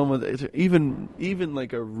just some of the, even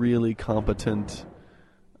like a really competent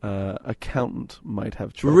accountant might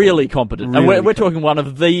have trouble. Really competent. Really and we're talking one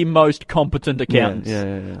of the most competent accountants.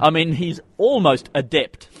 Yeah. I mean, he's almost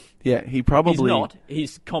adept. Yeah, he probably... He's not.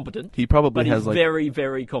 He's competent. He probably but has he's very,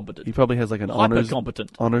 very competent. He probably has an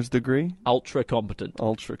hyper-competent. honors degree. Ultra competent.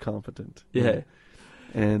 Ultra competent. Yeah.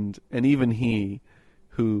 And even he,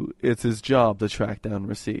 who it's his job to track down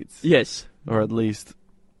receipts. Yes. Or at least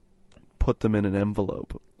put them in an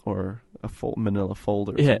envelope or a manila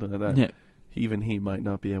folder or something like that. Yeah. Even he might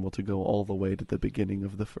not be able to go all the way to the beginning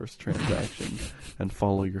of the first transaction and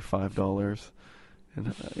follow your $5.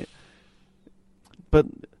 But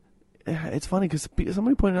it's funny because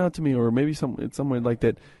somebody pointed out to me, or maybe it's somewhere like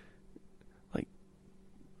that. Like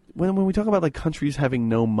when we talk about countries having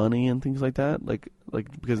no money and things like that, like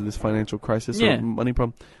because of this financial crisis or money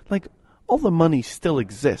problem, all the money still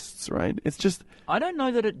exists, right? It's just I don't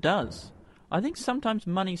know that it does. I think sometimes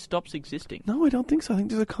money stops existing. No, I don't think so. I think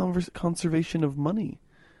there's a conservation of money.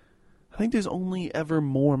 I think there's only ever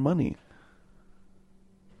more money.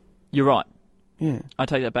 You're right. Yeah. I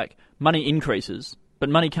take that back. Money increases, but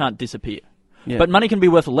money can't disappear. Yeah. But money can be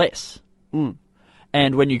worth less. Mm.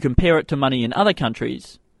 And when you compare it to money in other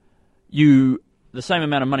countries, you the same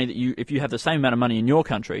amount of money if you have the same amount of money in your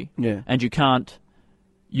country, Yeah. and you can't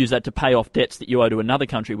use that to pay off debts that you owe to another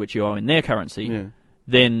country which you owe in their currency, Yeah.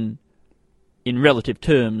 then in relative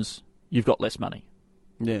terms, you've got less money.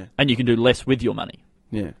 Yeah. And you can do less with your money.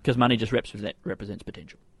 Yeah. Because money just represents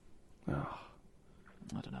potential. Oh.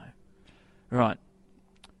 I don't know. Right.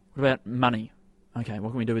 What about money? Okay, what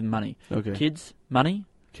can we do with money? Okay. Kids, money?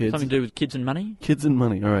 Kids. Something to do with kids and money? Kids and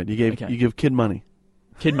money. All right. You Okay. give kid money.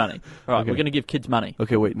 Kid money. All right, Okay. we're going to give kids money.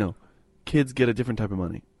 Okay. Wait. No. Kids get a different type of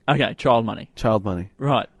money. Okay, child money. Child money.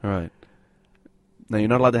 Right. All right. Now you're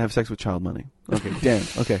not allowed to have sex with child money. Okay. Damn.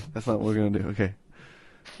 Okay. That's not what we're gonna do. Okay.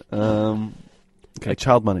 Okay.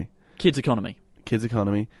 Child money. Kids economy. Kids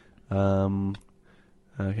economy.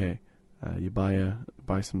 Okay. You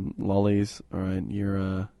buy some lollies. All right.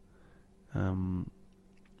 You're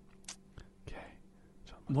Okay.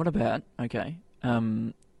 What about, okay,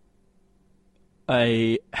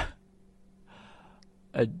 a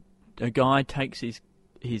guy takes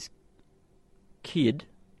his kid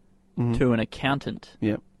Mhm. to an accountant,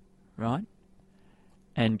 Yep. right,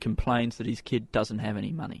 and complains that his kid doesn't have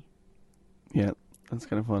any money, Yeah. That's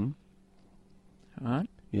kind of fun. right?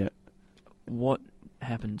 Yeah. What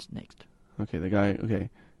happens next? Okay. The guy. Okay.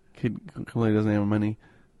 Kid clearly doesn't have money,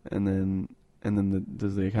 and then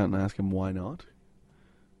does the accountant ask him why not?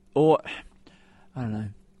 Or, I don't know,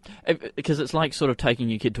 because it's like sort of taking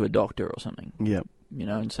your kid to a doctor or something, Yep. you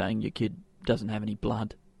know, and saying your kid doesn't have any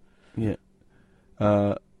blood. Yeah.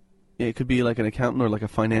 It could be like an accountant or like a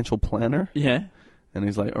financial planner, Yeah. and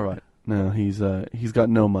he's like, all right, no, he's got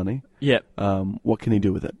no money. Yep. What can he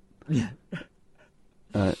do with it? Yeah.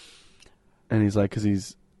 And he's like,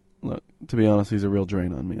 because look, to be honest, he's a real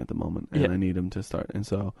drain on me at the moment, and Yeah. I need him to start. And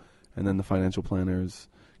then the financial planners,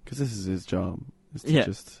 because this is his job, is to Yeah.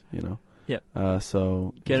 just, you know. Yeah.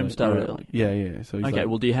 So Get he's him like, started all right. early. Yeah, yeah. So he's Okay, like,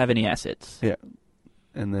 well, do you have any assets? yeah.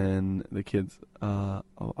 And then the kids, I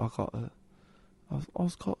got a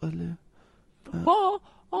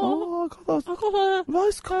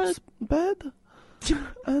rice cups bed,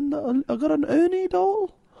 and I got an Ernie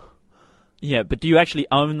doll. Yeah, but do you actually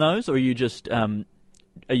own those, or are you just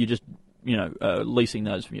leasing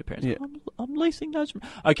those from your parents? Yeah. I'm leasing those from...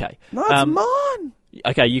 Okay. That's mine.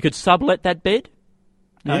 Okay, you could sublet that bed.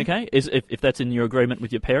 Yeah. Okay, if that's in your agreement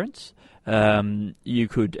with your parents, you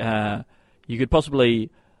could possibly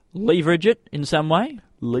leverage it in some way.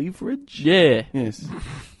 Leverage? Yeah. Yes.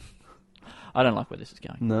 I don't like where this is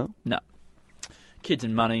going. No. No. Kids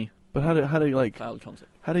and money, But how do you like failed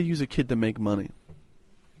concept. how to use a kid to make money?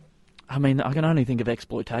 I mean, I can only think of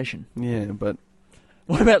exploitation. Yeah, but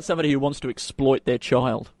What about somebody who wants to exploit their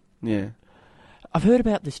child? yeah. I've heard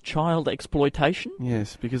about this child exploitation.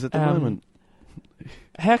 Yes, because at the Um, moment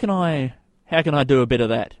How can I do a bit of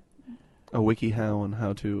that? a WikiHow on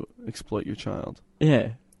how to exploit your child.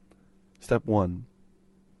 Yeah. Step 1,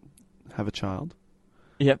 have a child.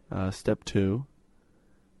 Yep. Step 2,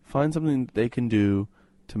 find something that they can do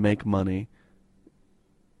to make money.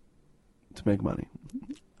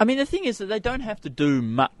 I mean, the thing is that they don't have to do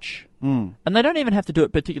much. Mm. And they don't even have to do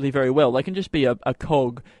it particularly very well. They can just be a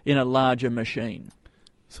cog in a larger machine.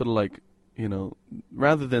 Sort of like, you know,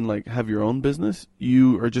 rather than like have your own business,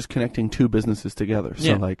 you are just connecting two businesses together.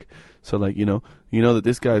 Yeah. So like you know that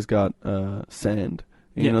this guy's got sand. And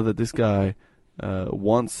Yeah. You know that this guy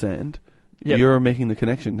wants sand. Yep. You're making the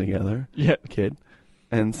connection together, Yeah. kid.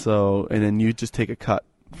 And then you just take a cut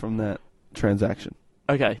from that transaction.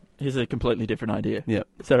 Okay, here's a completely different idea. Yep.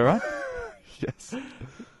 Is that all right? Yes.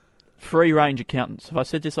 Free-range accountants. Have I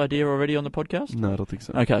said this idea already on the podcast? No, I don't think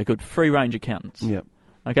so. Okay, good. Free-range accountants. Yep.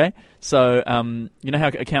 Okay, so you know how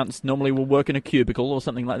accountants normally will work in a cubicle or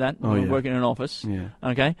something like that? Oh, Or yeah. work in an office. Yeah.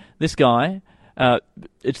 Okay, this guy,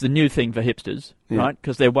 it's the new thing for hipsters, Yeah. right?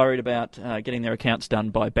 Because they're worried about getting their accounts done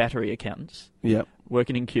by battery accountants Yep.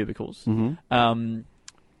 working in cubicles. Mm-hmm.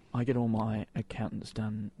 I get all my accountants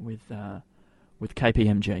done with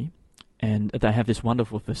KPMG, and they have this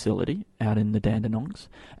wonderful facility out in the Dandenongs,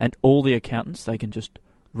 and all the accountants, they can just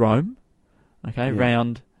roam, okay, Yeah.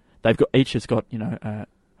 round. Each has got a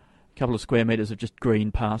couple of square meters of just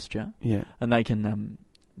green pasture, Yeah. and they can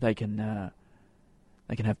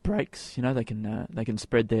have breaks. You know, they can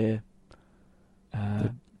spread their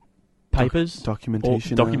papers,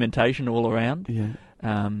 Documentation. all around.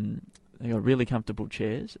 Yeah. They got really comfortable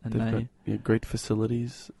chairs, and They've got great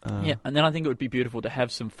facilities. yeah, and then I think it would be beautiful to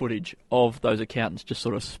have some footage of those accountants just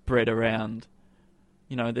sort of spread around.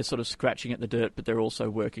 You know, they're sort of scratching at the dirt, but they're also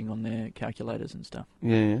working on their calculators and stuff.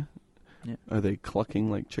 Yeah. Yeah. Are they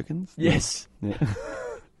clucking like chickens? Yes. Yeah.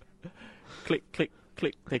 Click, click,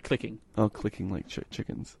 click. They're clicking. Oh, clicking like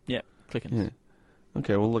chickens. Yeah, clicking. Yeah.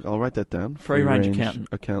 Okay, well, look, I'll write that down. Free-range accountant.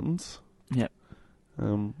 Accountants. Yep.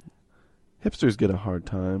 Hipsters get a hard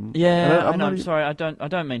time. Yeah, I'm I'm sorry, I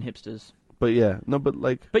don't mean hipsters. But yeah, no, but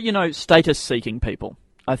like... But, status-seeking people.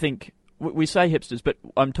 I think, we say hipsters, but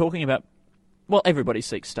I'm talking about, well, everybody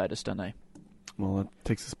seeks status, don't they? Well, that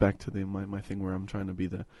takes us back to my thing where I'm trying to be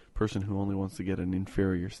the person who only wants to get an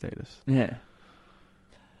inferior status. Yeah.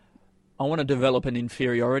 I want to develop an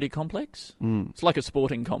inferiority complex. It's like a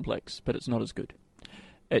sporting complex, but it's not as good.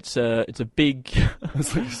 It's a big...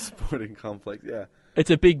 It's like a sporting complex, yeah. It's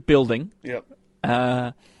a big building. Yep.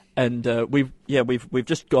 And we've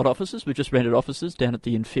just got offices. We've just rented offices down at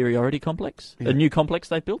the inferiority complex. Yeah. A new complex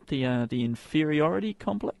they built, the inferiority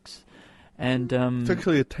complex. And it's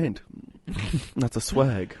actually a tent. That's a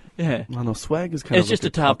swag. Yeah. I know, swag is kind of it's just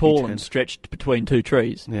like a tarpaulin stretched between two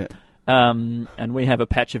trees. Yeah. And we have a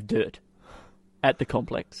patch of dirt at the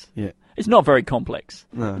complex. Yeah. It's not very complex.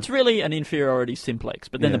 No. It's really an inferiority simplex,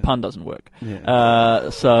 but then the pun doesn't work. Yeah.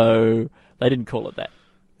 So they didn't call it that.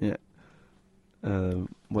 Yeah.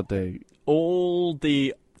 All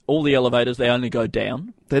the elevators, they only go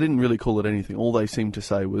down. They didn't really call it anything. All they seemed to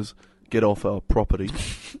say was, get off our property.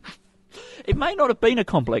 It may not have been a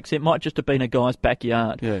complex. It might just have been a guy's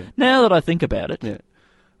backyard. Yeah. Now that I think about it, Yeah.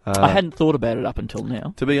 I hadn't thought about it up until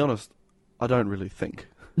now. To be honest, I don't really think.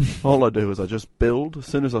 All I do is I just build. As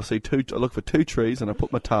soon as I see I look for two trees and I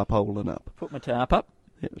put my tarpaulin up. Put my tarp up.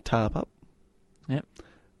 Yeah, tarp up. Yep.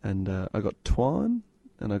 And I got twine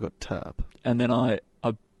and I got tarp. And then I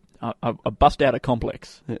bust out a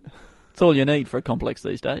complex. Yeah. That's all you need for a complex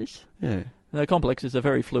these days. Yeah. And a complex is a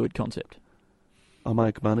very fluid concept. I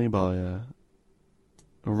make money by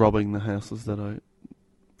robbing the houses that I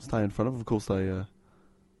stay in front of. Of course, they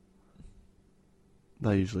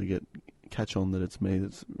usually catch on that it's me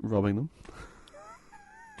that's robbing them.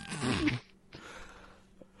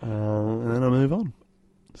 And then I move on.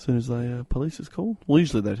 As soon as the police is called. Well,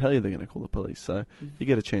 usually they tell you they're going to call the police, so you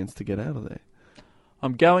get a chance to get out of there.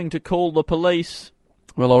 I'm going to call the police.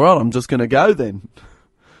 Well, all right, I'm just going to go then.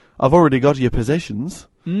 I've already got your possessions.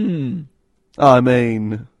 I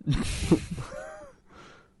mean...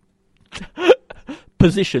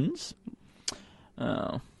 Positions.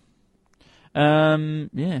 Oh.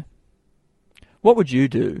 Yeah. What would you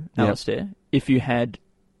do, Alistair, if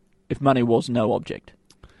money was no object?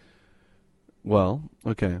 Well,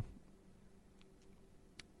 okay.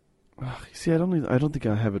 See, I don't think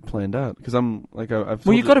I have it planned out because I'm like I've.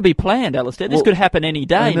 Well, you've got to be planned, Alistair. This could happen any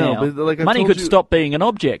day I know, now. but like money could stop being an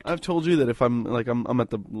object. I've told you that if I'm at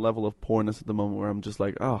the level of poorness at the moment where I'm just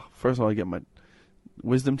like, first of all I get my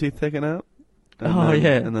wisdom teeth taken out. And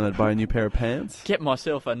then I'd buy a new pair of pants. Get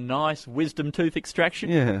myself a nice wisdom tooth extraction.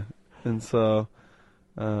 Yeah, and so,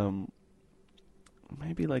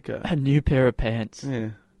 maybe like a new pair of pants. Yeah.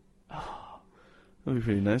 That'd be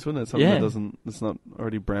pretty nice, wouldn't it? Something that's not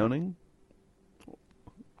already browning.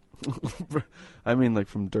 I mean, like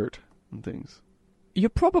from dirt and things. Do you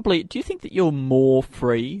think that you're more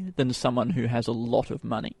free than someone who has a lot of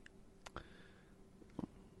money?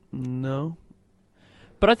 No.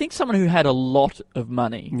 But I think someone who had a lot of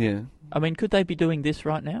money. Yeah. I mean, could they be doing this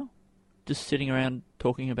right now? Just sitting around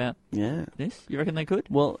talking about this? You reckon they could?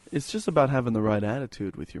 Well, it's just about having the right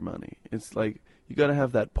attitude with your money. It's like you got to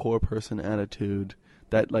have that poor person attitude.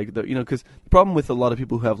 That because the problem with a lot of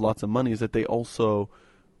people who have lots of money is that they also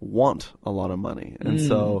want a lot of money, and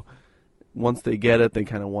so once they get it, they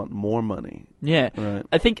kind of want more money. Yeah, right.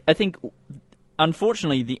 I think.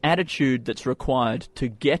 Unfortunately, the attitude that's required to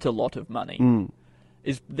get a lot of money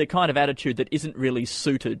is the kind of attitude that isn't really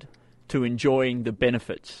suited to enjoying the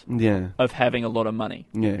benefits of having a lot of money.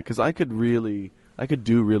 Yeah, because I could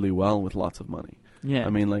do really well with lots of money. Yeah.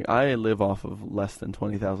 I mean, like, I live off of less than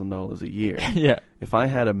 $20,000 a year. Yeah. If I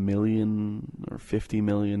had $1 million or $50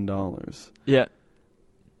 million, yeah,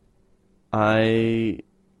 I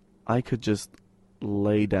could just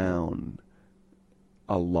lay down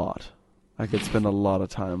a lot. I could spend a lot of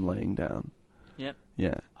time laying down. Yep.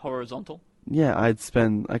 Yeah. Horizontal. Yeah, I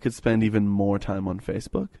could spend even more time on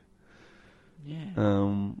Facebook. Yeah.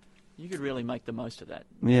 You could really make the most of that.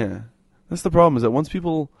 Yeah. That's the problem, is that once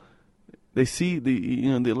people, they see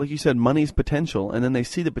like you said, money's potential, and then they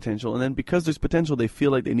see the potential, and then because there's potential, they feel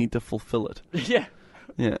like they need to fulfill it. Yeah.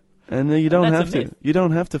 Yeah. And you don't have to. Myth. You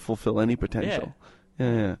don't have to fulfill any potential.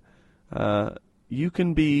 Yeah. You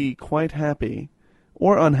can be quite happy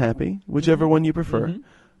or unhappy, whichever one you prefer.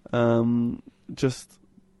 Just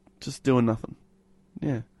doing nothing.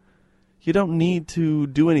 Yeah. You don't need to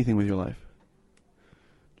do anything with your life.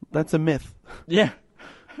 That's a myth. Yeah.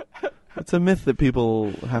 It's a myth that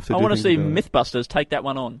people have to do. I want to see Mythbusters take that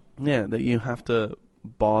one on. Yeah, that you have to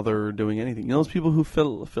bother doing anything. You know those people who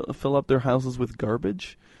fill up their houses with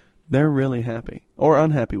garbage? They're really happy. Or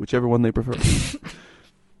unhappy, whichever one they prefer.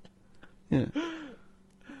 Yeah.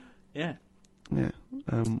 Yeah. Yeah.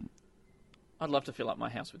 I'd love to fill up my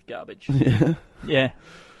house with garbage. Yeah. Yeah.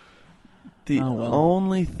 The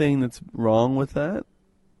only thing that's wrong with that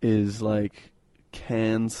is like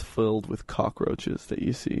cans filled with cockroaches that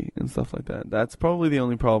you see and stuff like that. That's probably the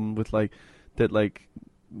only problem with like that. Like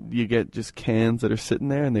you get just cans that are sitting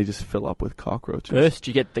there and they just fill up with cockroaches. First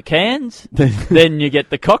you get the cans, then you get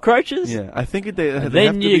the cockroaches. Yeah, I think they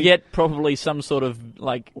then you get probably some sort of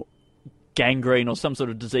like gangrene or some sort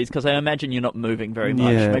of disease, because I imagine you're not moving very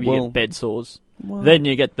much. Yeah, Maybe you get bed sores. Well, then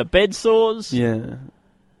you get the bed sores. Yeah.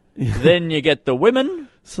 Then you get the women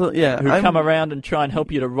who come around and try and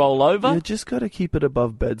help you to roll over. You just got to keep it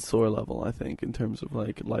above bed sore level, I think, in terms of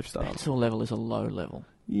like lifestyle. Bed sore level is a low level.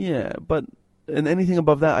 Yeah, but and anything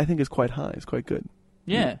above that, I think, is quite high. It's quite good.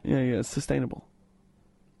 Yeah. Yeah, it's sustainable.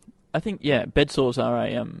 I think bed sores are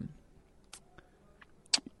a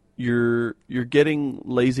You're getting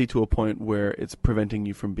lazy to a point where it's preventing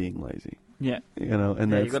you from being lazy. Yeah. You know,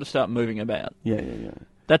 and you've got to start moving about. Yeah.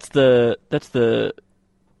 That's the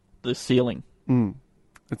ceiling.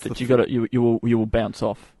 It's that you will bounce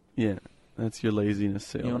off. Yeah, that's your laziness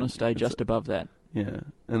ceiling. You want to stay just above that. Yeah,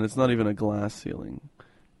 and it's not even a glass ceiling.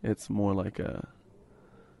 It's more like a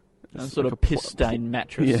sort of piss-stained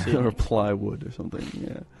mattress. Yeah, or plywood or something.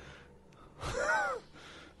 Yeah.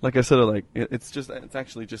 Like I said, it's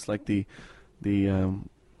actually just like the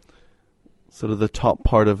sort of the top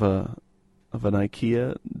part of an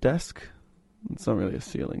IKEA desk. It's not really a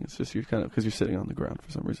ceiling. It's just because you're sitting on the ground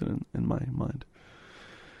for some reason in my mind.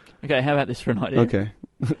 Okay, how about this for an idea? Okay.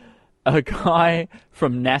 A guy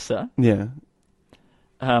from NASA. Yeah.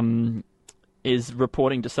 Is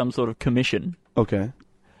reporting to some sort of commission. Okay.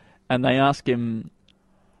 And they ask him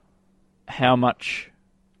how much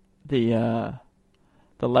the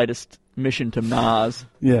latest mission to Mars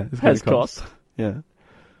has cost. Yeah.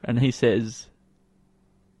 And he says,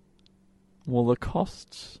 well, the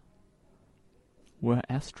costs were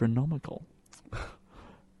astronomical.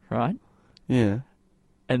 Right? Yeah.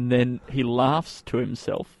 And then he laughs to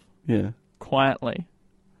himself. Yeah. Quietly.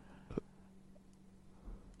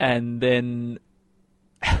 And then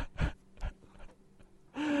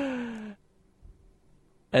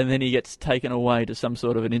he gets taken away to some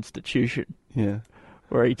sort of an institution. Yeah.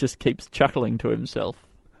 Where he just keeps chuckling to himself.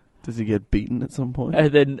 Does he get beaten at some point?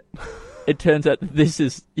 And then it turns out that this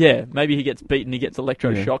is, maybe he gets beaten, he gets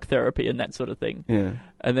electroshock therapy and that sort of thing. Yeah.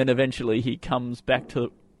 And then eventually he comes back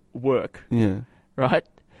to work. Yeah. Right?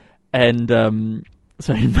 And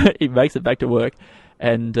so he makes it back to work,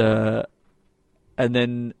 and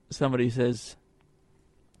then somebody says,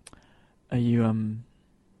 "Are you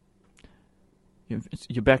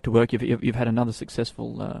you're back to work? You've had another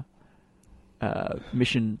successful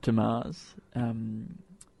mission to Mars.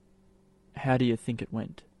 How do you think it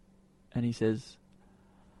went?" And he says,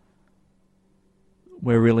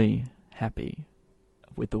 "We're really happy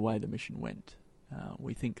with the way the mission went.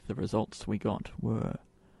 We think the results we got were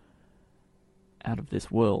out of this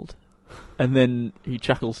world." And then he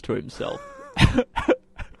chuckles to himself. And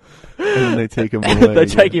then they take him away. They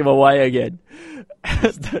take him away again.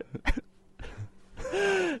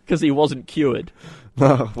 Because he wasn't cured.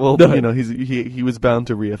 Well, no. You know, he was bound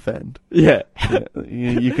to reoffend. Yeah.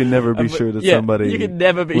 You can never be sure that somebody you can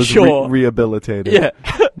never be was sure. Rehabilitated. Yeah.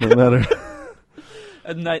 No matter.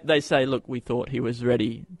 And they say, look, we thought he was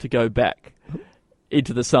ready to go back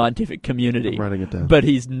into the scientific community. I'm writing it down. But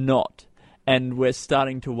he's not. And we're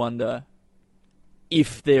starting to wonder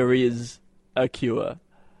if there is a cure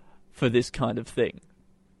for this kind of thing.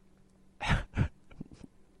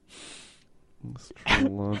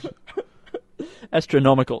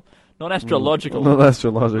 Astronomical. Not astrological. Not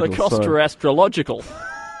astrological. The costs are astrological.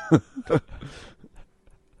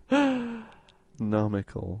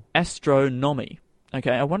 Nomical. Astronomy.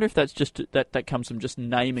 Okay, I wonder if that's just that comes from just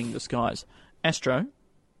naming the skies. Astro,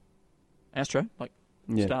 like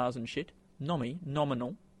stars and shit. Nomi,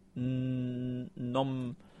 nominal.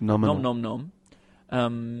 Nominal.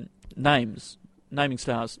 Names, naming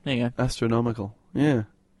stars. There you go. Astronomical. Yeah.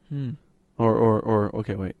 Or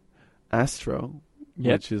okay, wait. Astro,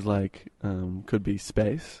 which is like could be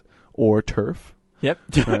space or turf. Yep.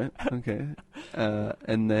 Right. Okay.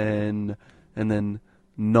 And then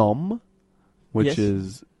nom, which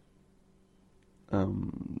is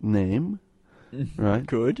name. Right.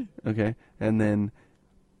 Good. Okay. And then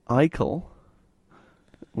Eichel,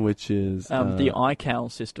 which is the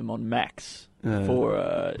iCal system on Macs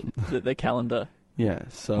for the calendar. Yeah,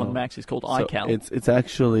 so on Macs is called iCal. It's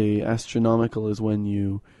actually astronomical is when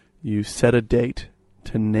you set a date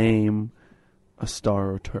to name a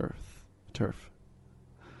star or turf.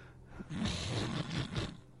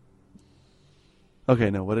 Okay,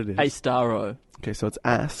 no, what it is. A Starro. Okay, so it's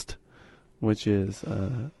ast, which is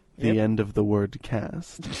the end of the word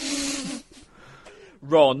cast.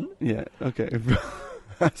 Ron. Yeah, okay.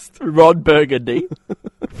 Ron Burgundy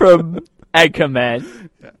from Anchorman.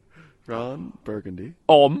 Yeah. Ron Burgundy.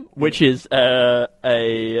 Which is a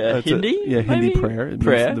Hindi? Hindi prayer. It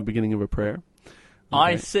prayer. means the beginning of a prayer. Okay.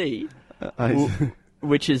 I see.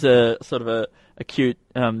 Which is a sort of a cute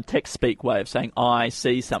text speak way of saying I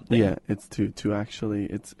see something. Yeah, it's to actually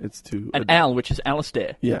it's to an Al, which is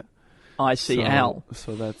Alistair. Yeah, I see Al.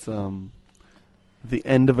 So that's the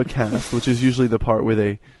end of a cast, which is usually the part where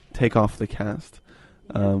they take off the cast.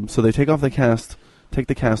 So they take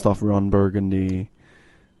the cast off Ron Burgundy.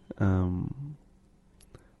 What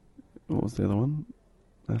was the other one?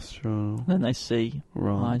 Astro. Then they see.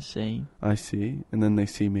 Ron. I see. And then they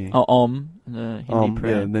see me. Oh, the Hindi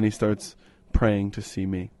prayer. Yeah, and then he starts praying to see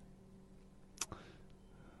me.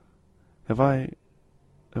 Have I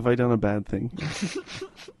done a bad thing?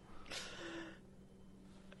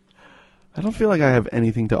 I don't feel like I have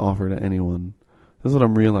anything to offer to anyone. That's what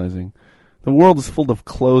I'm realizing. The world is full of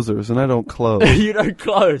closers, and I don't close. You don't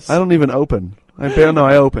close. I don't even open.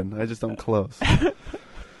 I open. I just don't close.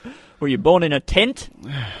 Were you born in a tent?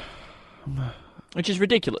 Which is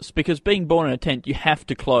ridiculous, because being born in a tent, you have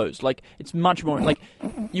to close. Like, it's much more... Like,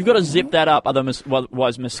 you've got to zip that up,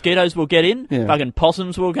 otherwise mosquitoes will get in, fucking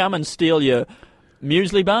possums will come and steal your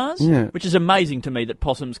muesli bars, which is amazing to me that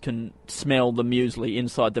possums can smell the muesli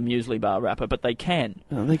inside the muesli bar wrapper, but they can.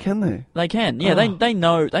 Oh, they can. They can, yeah. Oh. They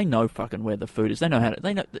know fucking where the food is. They know how to...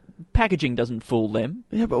 They know packaging doesn't fool them.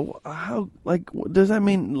 Yeah, but how... Like, does that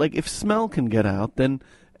mean... Like, if smell can get out, then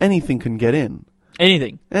anything can get in.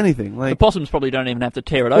 Anything. Like the possums probably don't even have to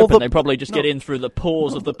tear it open. They probably just get in through the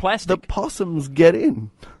pores of the plastic. The possums get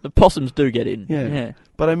in. The possums do get in. Yeah.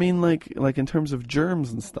 But I mean, like in terms of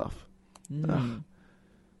germs and stuff.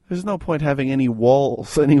 There's no point having any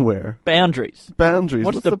walls anywhere. Boundaries.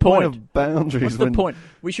 What's the point of boundaries? What's the point?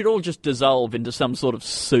 We should all just dissolve into some sort of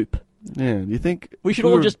soup. Yeah. Do you think we should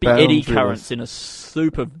all just be eddy currents in a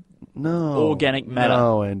soup of organic matter?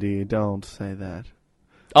 No, Andy, don't say that.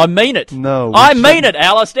 I mean it. No. I mean it,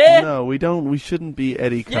 Alistair. No, we don't. We shouldn't be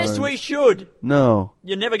eddy currents. Yes, we should. No.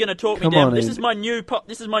 You're never going to talk me down. This is my new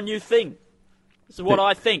this is my new thing. This is what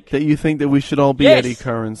I think. That you think that we should all be eddy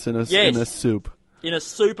currents in a soup. In a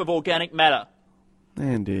soup of organic matter.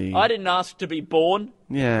 Andy. I didn't ask to be born.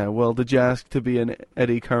 Yeah, well, did you ask to be an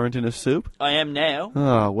eddy current in a soup? I am now.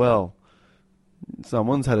 Oh, well.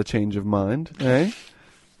 Someone's had a change of mind, eh?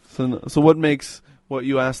 So what makes what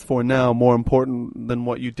you asked for now more important than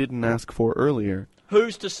what you didn't ask for earlier?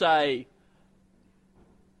 Who's to say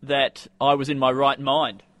that I was in my right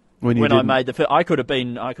mind when I made the? I could have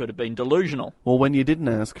been delusional. Well, when you didn't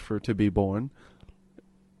ask for to be born,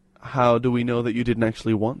 how do we know that you didn't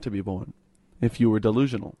actually want to be born? If you were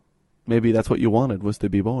delusional, maybe that's what you wanted, was to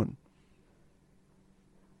be born.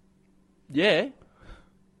 Yeah,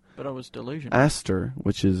 but I was delusional. Astor,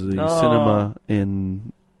 which is the cinema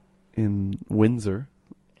in Windsor.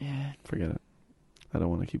 Yeah. Forget it. I don't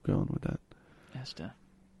want to keep going with that. Astor.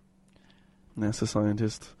 NASA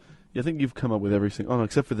scientist. Yeah, I think you've come up with every single... Oh, no,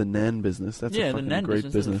 except for the NAN business. That's a fucking the NAN great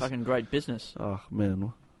business. is a fucking great business. Oh, man.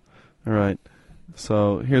 All right.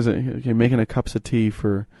 So, here's making a cups of tea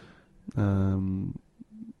for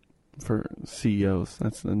CEOs.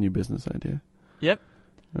 That's a new business idea. Yep.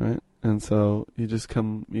 All right. And so you just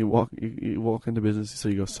you walk into business, so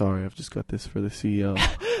you go, sorry, I've just got this for the CEO.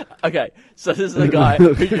 Okay, so this is a guy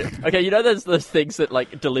okay, you know there's those things that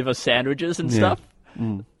like deliver sandwiches and stuff?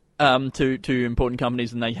 To important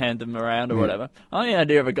companies and they hand them around or whatever. I have the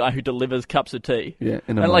idea of a guy who delivers cups of tea. Yeah,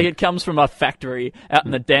 and like it comes from a factory out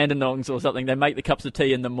in the Dandenongs or something. They make the cups of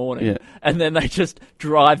tea in the morning, and then they just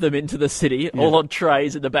drive them into the city, all on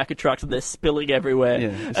trays in the back of trucks, and they're spilling everywhere.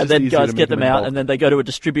 Yeah, and then guys get them out, and then they go to a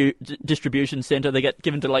distribution center. They get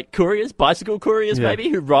given to like couriers, bicycle couriers maybe,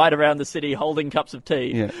 who ride around the city holding cups of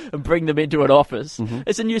tea and bring them into an office. Mm-hmm.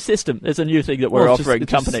 It's a new system. It's a new thing that we're offering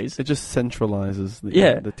companies. It just centralizes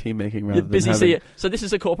the tea making rather than having... So this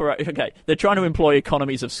is a corporation. Okay, they're trying to employ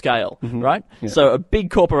economies of scale, right? Yeah. So a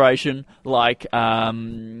big corporation like,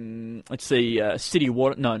 let's see, City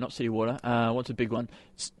Water. No, not City Water. What's a big one?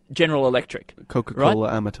 General Electric. Coca-Cola,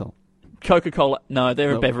 right? Amatil. Coca-Cola. No,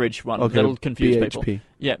 they're a No. beverage one. Okay, That'll confuse BHP. people.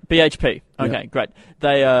 Yeah, BHP. Okay, Yeah. great.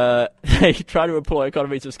 They they try to employ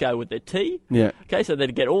economies of scale with their tea. Yeah. Okay, so they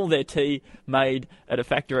get all their tea made at a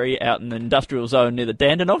factory out in the industrial zone near the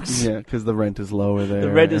Dandenongs. Yeah, because the rent is lower there.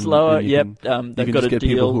 The rent is lower. and you Yep. can- They've you can got just a get deal.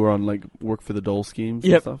 people who are on like work for the dole schemes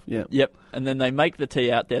Yep. and stuff. Yeah. Yep. And then they make the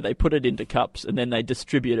tea out there. They put it into cups, and then they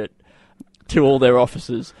distribute it to all their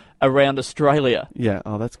offices around Australia. Yeah.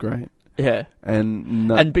 Oh, that's great. Yeah.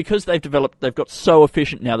 And And because they've got so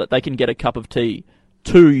efficient now that they can get a cup of tea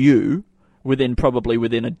to you probably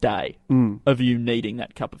within a day of you needing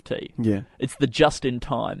that cup of tea. yeah. It's the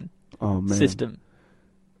just-in-time Oh man. system.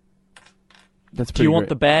 That's Do pretty you want great.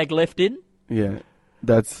 the bag left in? Yeah.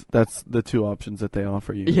 That's the two options that they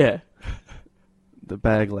offer you. Yeah. The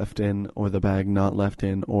bag left in, or the bag not left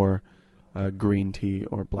in, or green tea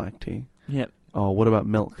or black tea. Yeah. Oh, what about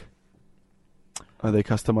milk? Are they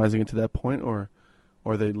customizing it to that point, or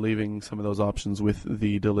are they leaving some of those options with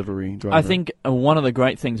the delivery driver? I think one of the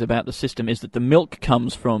great things about the system is that the milk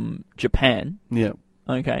comes from Japan. Yeah.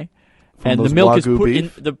 Okay. From And the those milk is Wagyu put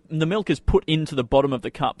beef? in the milk is put into the bottom of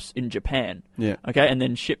the cups in Japan. Yeah. Okay, and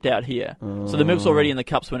then shipped out here. So the milk's already in the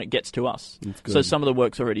cups when it gets to us. That's So good. some of the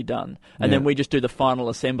work's already done. And then Yeah. we just do the final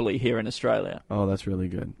assembly here in Australia. Oh, that's really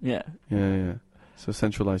good. Yeah. Yeah, yeah. So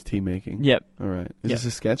centralized tea making. Yep. All right. Is Yep. this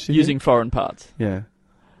a sketch? you Using think? foreign parts. Yeah.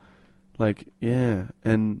 Like, yeah.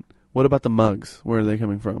 And what about the mugs? Where are they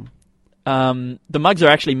coming from? The mugs are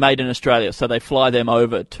actually made in Australia, so they fly them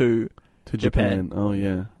over to To Japan. Japan. Oh,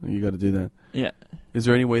 yeah. You got to do that. yeah Is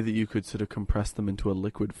there any way that you could sort of compress them into a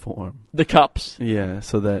liquid form? the cups. Yeah,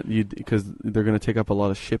 so that because they're going to take up a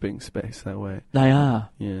lot of shipping space that way. They are.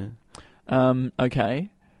 Yeah.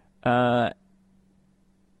 Okay.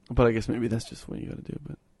 But I guess maybe that's just what you got to do.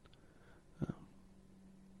 But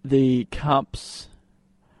The cups.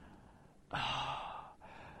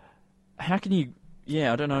 How can you?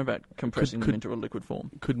 Yeah, I don't know about compressing them could- into a liquid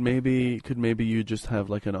form. could maybe you just have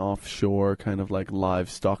like an offshore kind of like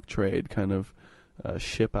livestock trade kind of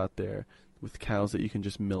ship out there with cows that you can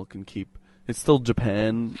just milk and keep. It's still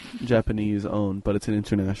Japanese owned, but it's in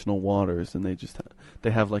international waters, and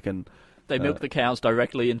they have like an They milk the cows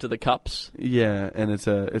directly into the cups. yeah, and it's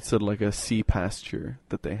sort of like a sea pasture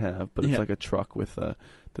that they have, but it's Yeah. like a truck with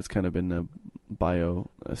that's kind of been a bio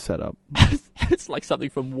setup. It's like something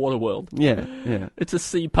from Waterworld. Yeah, yeah, It's a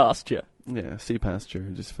sea pasture. yeah, sea pasture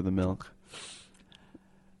just for the milk.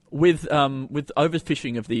 With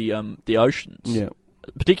overfishing of the oceans, Yeah,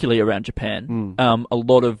 particularly around Japan, a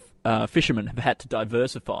lot of fishermen have had to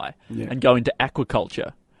diversify Yeah. and go into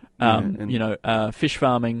aquaculture. and- Fish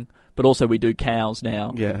farming, but also we do cows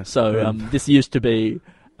now. Yeah. So this used to be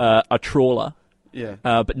a trawler, yeah.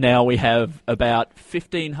 but now we have about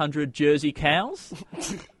 1,500 Jersey cows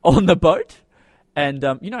on the boat, and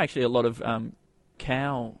actually a lot of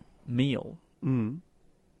cow meal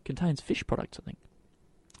contains fish products. I think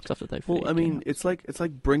stuff that they feed. Well, I mean, cows. it's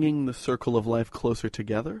like bringing the circle of life closer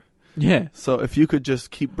together. yeah. So if you could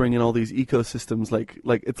just keep bringing all these ecosystems, like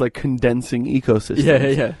it's like condensing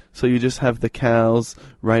ecosystems. Yeah. So you just have the cows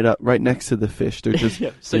right next to the fish. They're just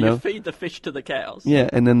Yeah. So you know? feed the fish to the cows. Yeah,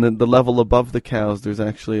 and then the level above the cows, there's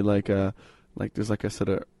actually like a sort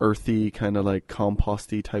of earthy kind of like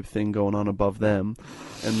composty type thing going on above them,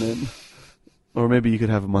 and then, or maybe you could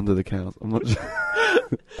have them under the cows. I'm not sure.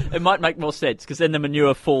 It might make more sense because then the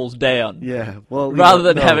manure falls down. Yeah, well, Rather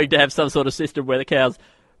than no. having to have some sort of system where the cows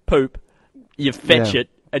poop, you fetch Yeah. it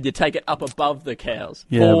and you take it up above the cows.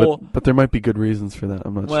 Yeah, Or, but there might be good reasons for that.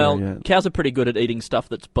 I'm not well, sure yet. cows are pretty good at eating stuff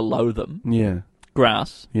that's below them, Yeah,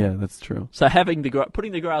 grass. yeah, that's true. So having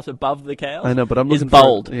putting the grass above the cows I know, but I'm is looking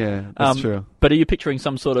bold. For, yeah, that's true. But are you picturing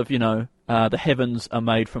some sort of, the heavens are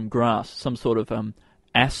made from grass, some sort of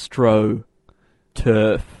astro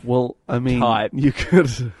turf Well, I mean, type. you could.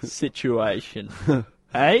 situation?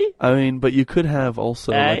 Eh? I mean, but you could have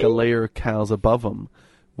also like Eh? a layer of cows above them,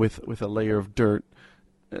 with a layer of dirt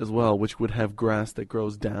as well, which would have grass that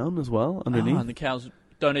grows down as well underneath. Oh, and the cows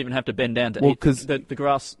don't even have to bend down to Well, eat. 'cause- The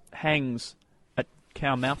grass hangs at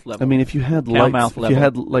cow mouth level. I mean, if you had Cow lights, mouth if you level.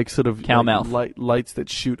 had like sort of Cow like, mouth. lights that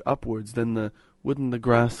shoot upwards, then wouldn't the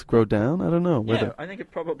grass grow down? I don't know. yeah, Whether, I think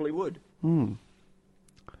it probably would. Hmm.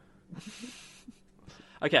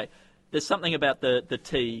 Okay, there's something about the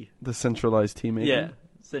tea. The centralized tea making. Yeah,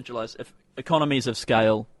 centralized economies of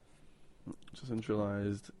scale.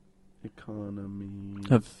 Centralized economy.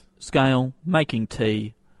 Of scale making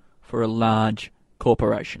tea for a large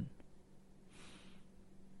corporation.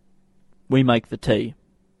 We make the tea.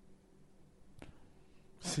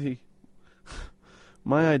 See,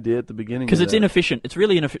 My idea at the beginning Because of it's that- inefficient. It's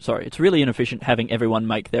really inefficient. Sorry, it's really inefficient having everyone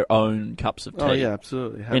make their own cups of tea. Oh yeah,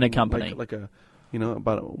 absolutely. In a company. like a,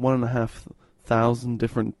 about 1,500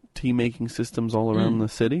 different tea making systems all around the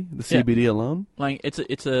city, the Yeah. CBD alone. Like it's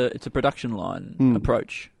a production line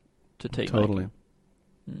approach to tea Totally.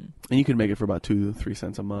 making. And you can make it for about 2 to 3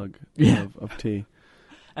 cents a mug Yeah. of tea.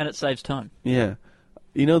 And it saves time. Yeah.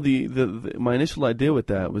 The my initial idea with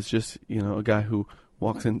that was just, a guy who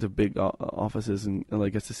walks into big offices and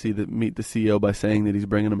like gets to meet the CEO by saying that he's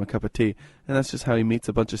bringing him a cup of tea. And that's just how he meets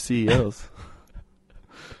a bunch of CEOs.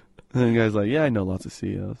 And the guy's like, yeah, I know lots of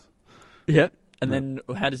CEOs. Yep. And then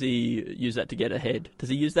how does he use that to get ahead? Does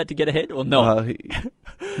he use that to get ahead or not?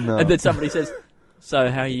 No. And then somebody says, so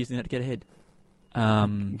how are you using that to get ahead?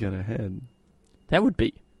 Get ahead.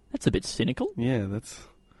 That's a bit cynical. Yeah, that's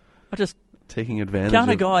I just taking advantage can't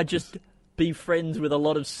a of... guy just be friends with a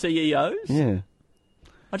lot of CEOs? Yeah.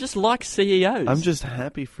 I just like CEOs. I'm just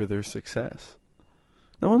happy for their success.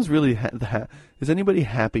 No one's really... Is anybody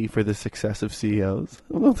happy for the success of CEOs?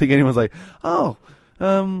 I don't think anyone's like,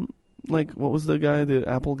 like, what was the guy, the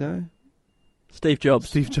Apple guy? Steve Jobs.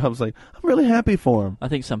 Steve Jobs, like, I'm really happy for him. I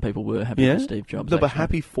think some people were happy Yeah? for Steve Jobs. No, but actually.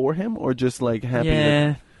 happy for him or just, like, happy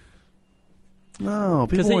Yeah. No,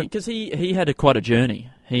 people weren't... Because he had quite a journey.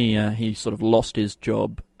 He sort of lost his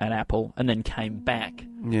job at Apple and then came back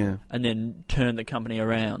Yeah, and then turned the company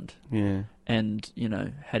around yeah. and,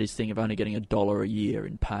 had his thing of only getting $1 a year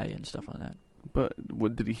in pay and stuff like that. But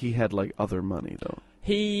he had, like, other money, though.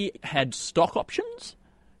 He had stock options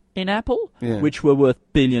in Apple, Yeah. which were worth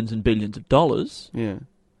billions and billions of dollars. Yeah.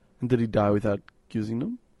 And did he die without using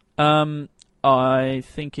them? I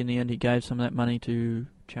think in the end he gave some of that money to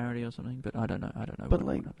charity or something, but I don't know. But, what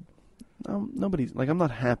like, happened. nobody's... Like, I'm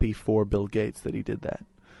not happy for Bill Gates that he did that.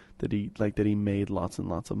 That he made lots and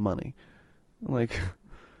lots of money. Like...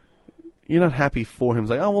 You're not happy for him.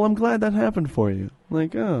 It's like, oh, well, I'm glad that happened for you.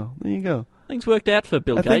 Like, oh, there you go. Things worked out for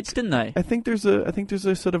Bill Gates, didn't they? I think there's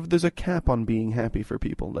a cap on being happy for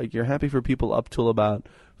people. Like, you're happy for people up till about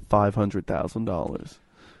 $500,000.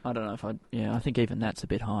 I don't know if I think even that's a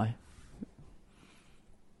bit high.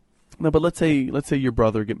 No, but let's say your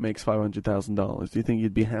brother makes $500,000. Do you think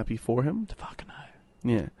you'd be happy for him? Fuck no.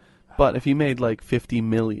 Yeah. But if he made like 50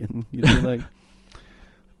 million, you'd be like,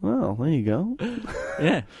 well, there you go.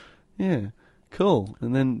 Yeah. Yeah. Cool.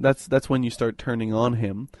 And then that's when you start turning on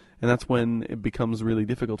him, and that's when it becomes really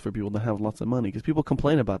difficult for people to have lots of money, because people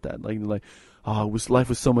complain about that. Like, life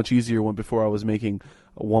was so much easier when before I was making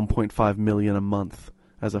 1.5 million a month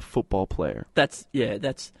as a football player.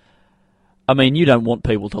 I mean, you don't want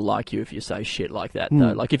people to like you if you say shit like that,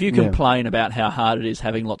 though. Like, if you complain about how hard it is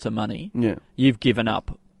having lots of money, Yeah. you've given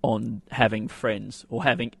up on having friends or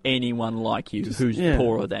having anyone like you who's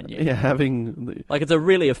poorer than you. Yeah, having... Like, it's a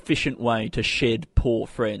really efficient way to shed poor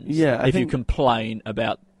friends. Yeah, I if you think- complain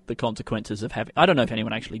about the consequences of having... I don't know if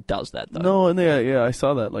anyone actually does that, though. No, and yeah, I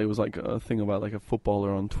saw that. Like, it was like a thing about like a footballer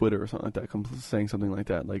on Twitter or something like that, saying something like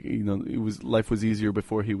that. Like, life was easier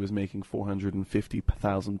before he was making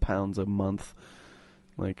 £450,000 a month,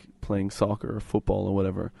 like playing soccer or football or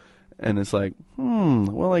whatever. And it's like,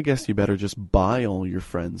 well, I guess you better just buy all your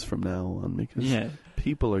friends from now on, because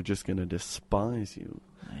people are just gonna despise you.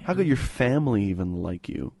 How could your family even like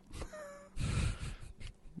you?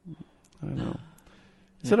 I don't know.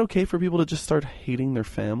 Is it okay for people to just start hating their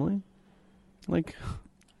family? Like,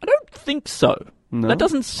 I don't think so. no, That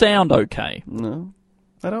doesn't sound okay. No,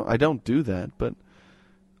 I don't do that. But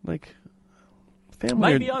like,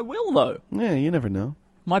 family. Maybe I will, though. Yeah, you never know.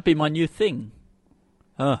 Might be my new thing.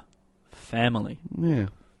 Family. Yeah,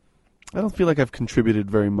 I don't feel like I've contributed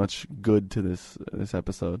very much good to this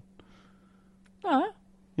episode. No,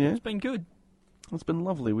 Yeah, it's been good. it's been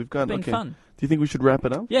lovely. We've got It's been fun. Do you think we should wrap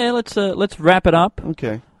it up? Yeah, let's wrap it up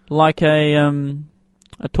Okay. like a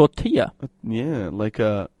tortilla. Yeah, like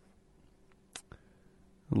a.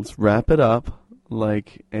 Let's wrap it up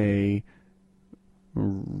like a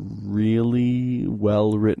really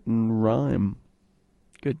well-written rhyme.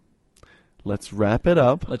 Good. Let's wrap it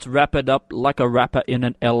up. Let's wrap it up like a rapper in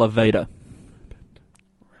an elevator,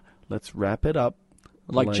 Let's wrap it up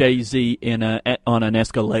like Jay-Z on an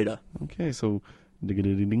escalator. Okay, so.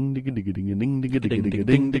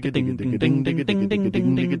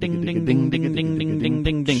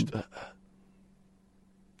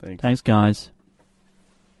 Thanks. Thanks, guys.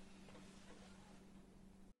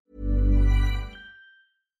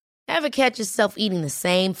 Ever catch yourself eating the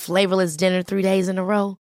same flavorless dinner 3 days in a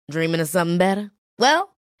row? Dreaming of something better?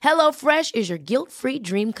 Well, HelloFresh is your guilt-free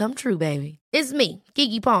dream come true, baby. It's me,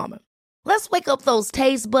 Keke Palmer. Let's wake up those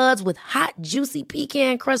taste buds with hot, juicy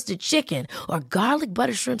pecan-crusted chicken or garlic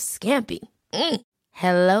butter shrimp scampi.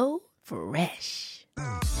 Hello Fresh.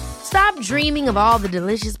 Stop dreaming of all the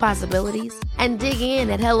delicious possibilities and dig in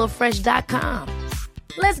at HelloFresh.com.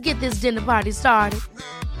 Let's get this dinner party started.